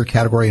sour beer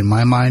category, in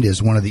my mind,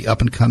 is one of the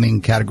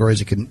up-and-coming categories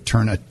that can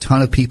turn a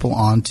ton of people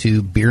on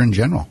to beer in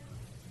general.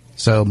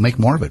 So make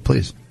more of it,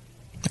 please.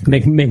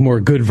 Make more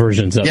good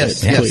versions of it.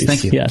 Yes, please.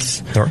 thank you. Yes.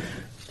 Thor?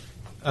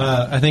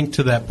 I think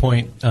to that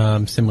point,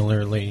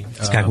 similarly,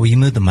 Scott, will you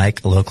move the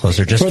mic a little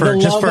closer, just for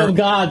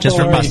God,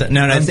 Busta?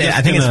 No, I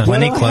think it's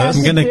plenty close.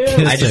 I'm gonna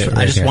kiss it.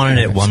 I just wanted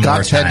it one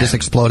Scott's more time. head just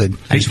exploded.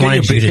 I just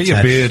wanted you to get your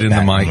touch beard in the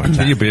back one more mic. Get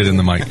time. your beard in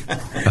the mic.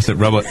 That's it.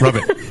 Rub it.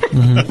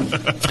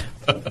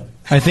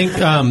 I think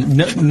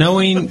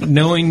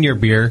knowing your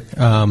beer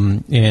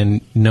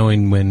and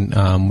knowing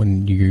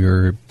when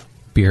your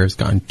beer has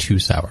gotten too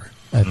sour,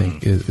 I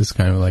think is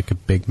kind of like a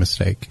big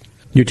mistake.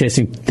 You're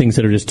tasting things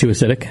that are just too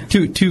acidic?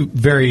 Too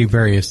very,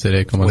 very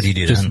acidic. Almost What do you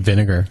do just then?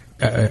 vinegar.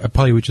 I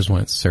probably would just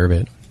want to serve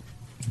it.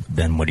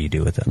 Then what do you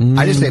do with it?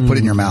 I just say put it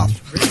in your mouth.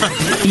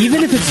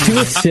 Even if it's too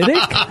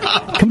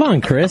acidic? Come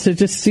on, Chris. It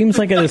just seems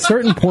like at a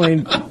certain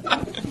point...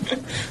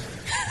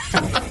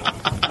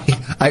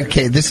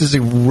 Okay, this is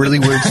a really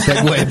weird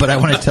segue, but I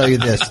want to tell you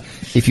this.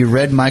 If you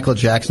read Michael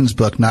Jackson's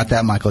book, Not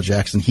That Michael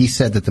Jackson, he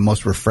said that the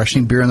most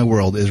refreshing beer in the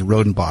world is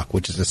Rodenbach,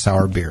 which is a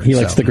sour beer. He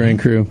likes the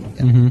Grand Cru.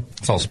 Yeah. Mm-hmm.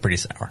 It's also pretty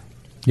sour.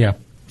 Yeah.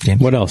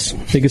 James? What else?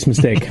 Biggest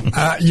mistake?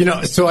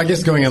 So I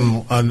guess going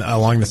on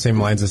along the same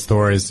lines as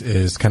Thor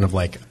is kind of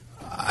like,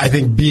 I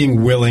think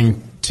being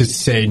willing to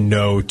say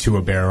no to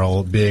a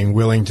barrel, being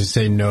willing to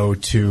say no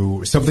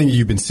to something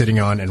you've been sitting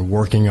on and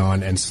working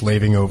on and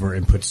slaving over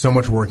and put so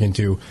much work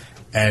into,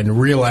 and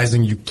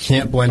realizing you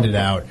can't blend it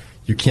out,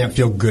 you can't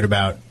feel good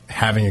about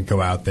having it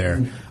go out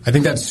there. I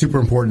think that's super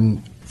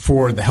important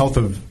for the health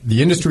of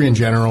the industry in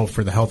general,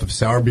 for the health of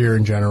sour beer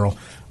in general,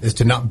 is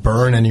to not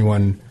burn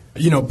anyone.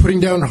 Putting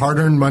down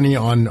hard-earned money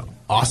on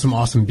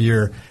awesome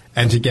beer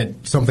and to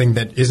get something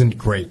that isn't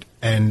great.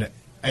 And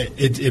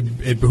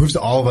it behooves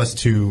all of us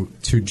to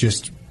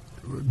just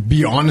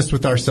be honest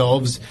with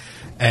ourselves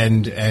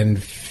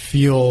and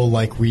feel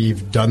like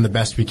we've done the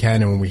best we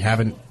can, and when we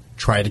haven't,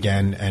 try it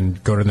again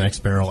and go to the next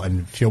barrel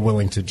and feel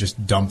willing to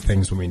just dump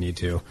things when we need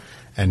to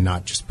and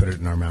not just put it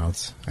in our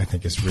mouths. I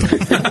think is really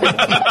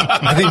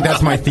I think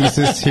that's my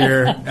thesis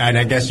here, and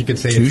I guess you could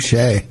say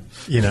touché.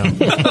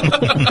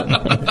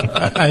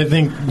 I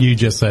think you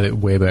just said it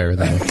way better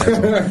than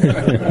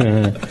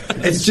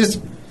it's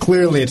just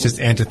clearly it's just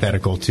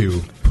antithetical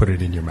to put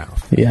it in your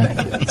mouth. Yeah,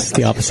 it's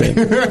the opposite.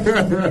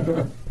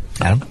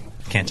 Adam,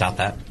 can't top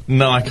that.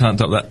 No, I can't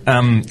top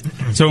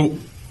that. So,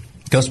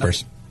 go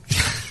Spurs.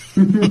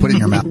 Put it in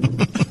your mouth.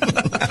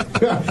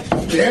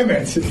 Damn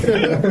it!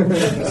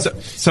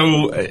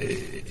 So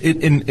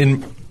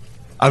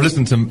I've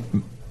listened to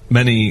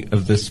many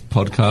of this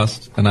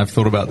podcast, and I've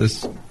thought about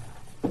this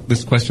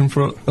question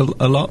for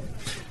a lot.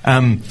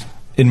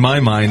 In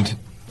my mind,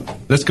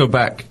 let's go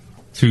back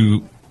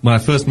to when I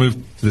first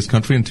moved to this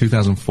country in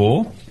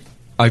 2004.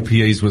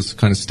 IPAs was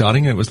kind of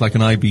starting. It was like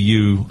an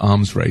IBU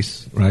arms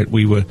race, right?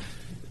 We were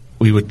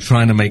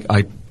trying to make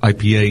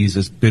IPAs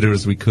as bitter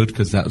as we could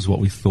because that was what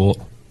we thought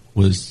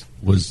was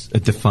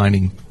a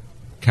defining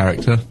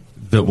character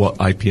that what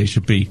IPA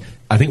should be.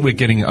 I think we're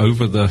getting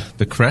over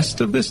the crest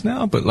of this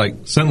now, but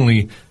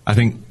certainly I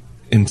think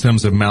in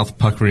terms of mouth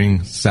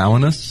puckering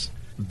sourness,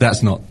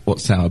 that's not what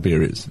sour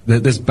beer is.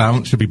 There's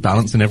balance, should be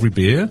balance in every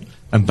beer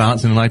and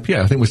balance in an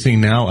IPA. I think we're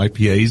seeing now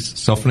IPAs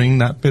softening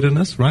that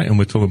bitterness, right? And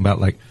we're talking about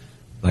like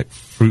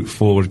fruit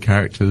forward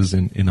characters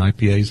in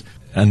IPAs,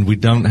 and we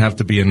don't have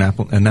to be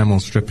enamel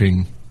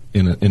stripping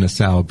in a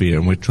sour beer,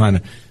 and we're trying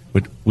to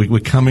we're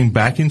coming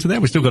back into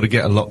that. We still got to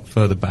get a lot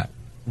further back,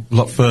 a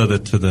lot further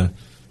to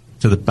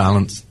the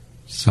balanced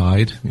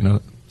side.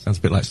 Sounds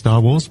a bit like Star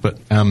Wars, but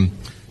I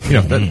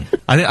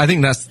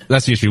think that's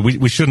the issue.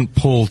 We shouldn't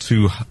pull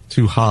too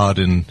hard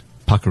in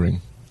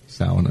puckering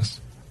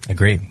sourness.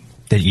 Agree.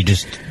 That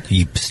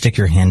you stick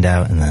your hand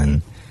out and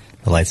then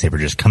the lightsaber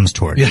just comes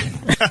toward you.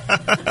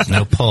 There's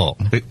no pull.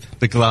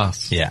 The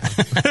glass. Yeah.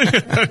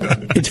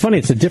 It's funny.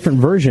 It's a different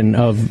version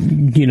of,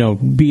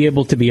 be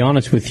able to be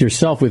honest with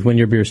yourself with when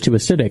your beer is too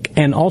acidic.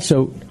 And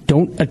also,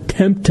 don't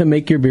attempt to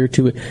make your beer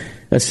too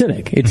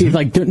acidic. It's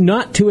like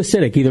not too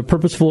acidic, either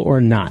purposeful or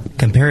not.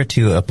 Compare it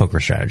to a poker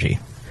strategy.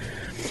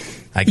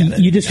 I get it.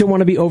 You just don't want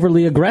to be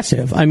overly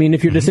aggressive. I mean,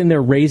 if you're just in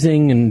there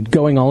raising and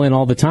going all in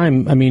all the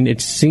time, I mean,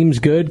 it seems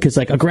good because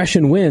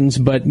aggression wins,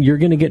 but you're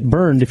going to get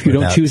burned if you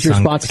don't choose your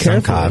spots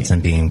carefully. Cods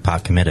and being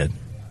pot committed.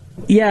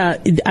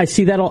 Yeah, I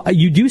see that.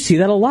 You do see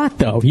that a lot,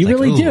 though. You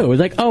really do. It's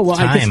like, oh well,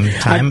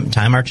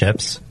 time our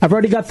chips. I've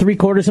already got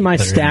 3/4 of my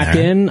stack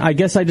in. I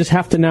guess I just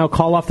have to now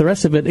call off the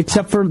rest of it.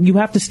 Except for you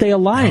have to stay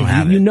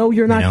alive.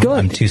 You're not good.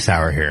 I'm too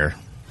sour here,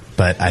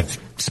 but I've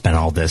spent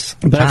all this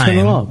time.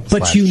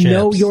 But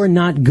you're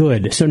not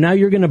good. So now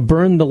you're going to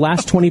burn the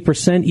last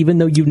 20%, even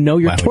though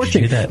you're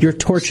torching. You're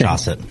torching.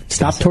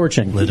 Stop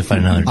torching. Live to fight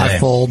another day. I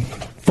fold.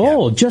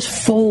 Fold. Yeah. Just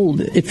fold.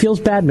 It feels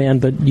bad, man,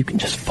 but you can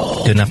just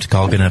fold. Good enough to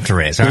call, good enough to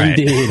raise. All right.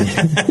 Indeed.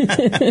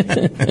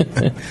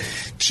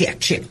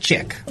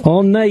 Check.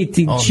 All night,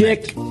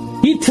 chick.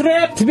 He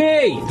trapped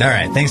me. All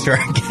right. Thanks for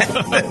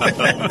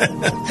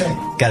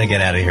got to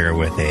get out of here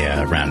with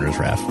a Rounders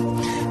ref.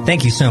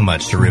 Thank you so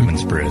much to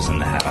Reuben's Brews in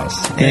the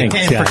house. Thanks,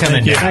 and for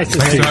coming down. Nice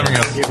Thanks for having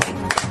us.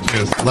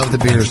 Cheers. Love the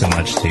beer. Thanks so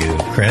much to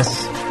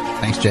Chris.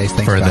 Thanks, Jace.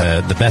 Thanks for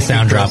the best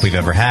sound drop we've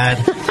ever had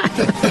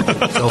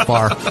so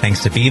far.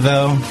 Thanks to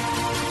Bevo.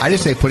 I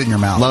just say put it in your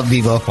mouth. Love,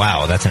 Vivo.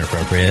 Wow, that's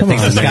inappropriate.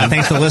 Thanks to Scott.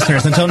 Thanks to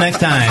listeners. Until next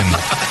time,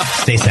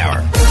 stay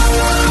sour.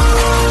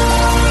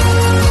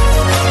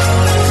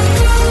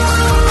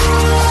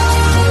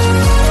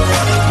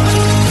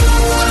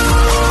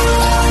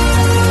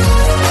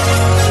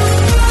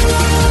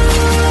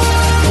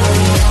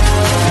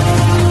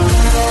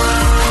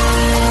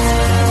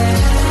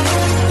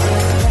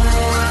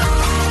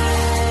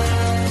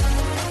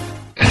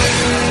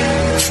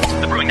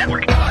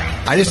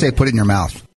 I just say put it in your mouth.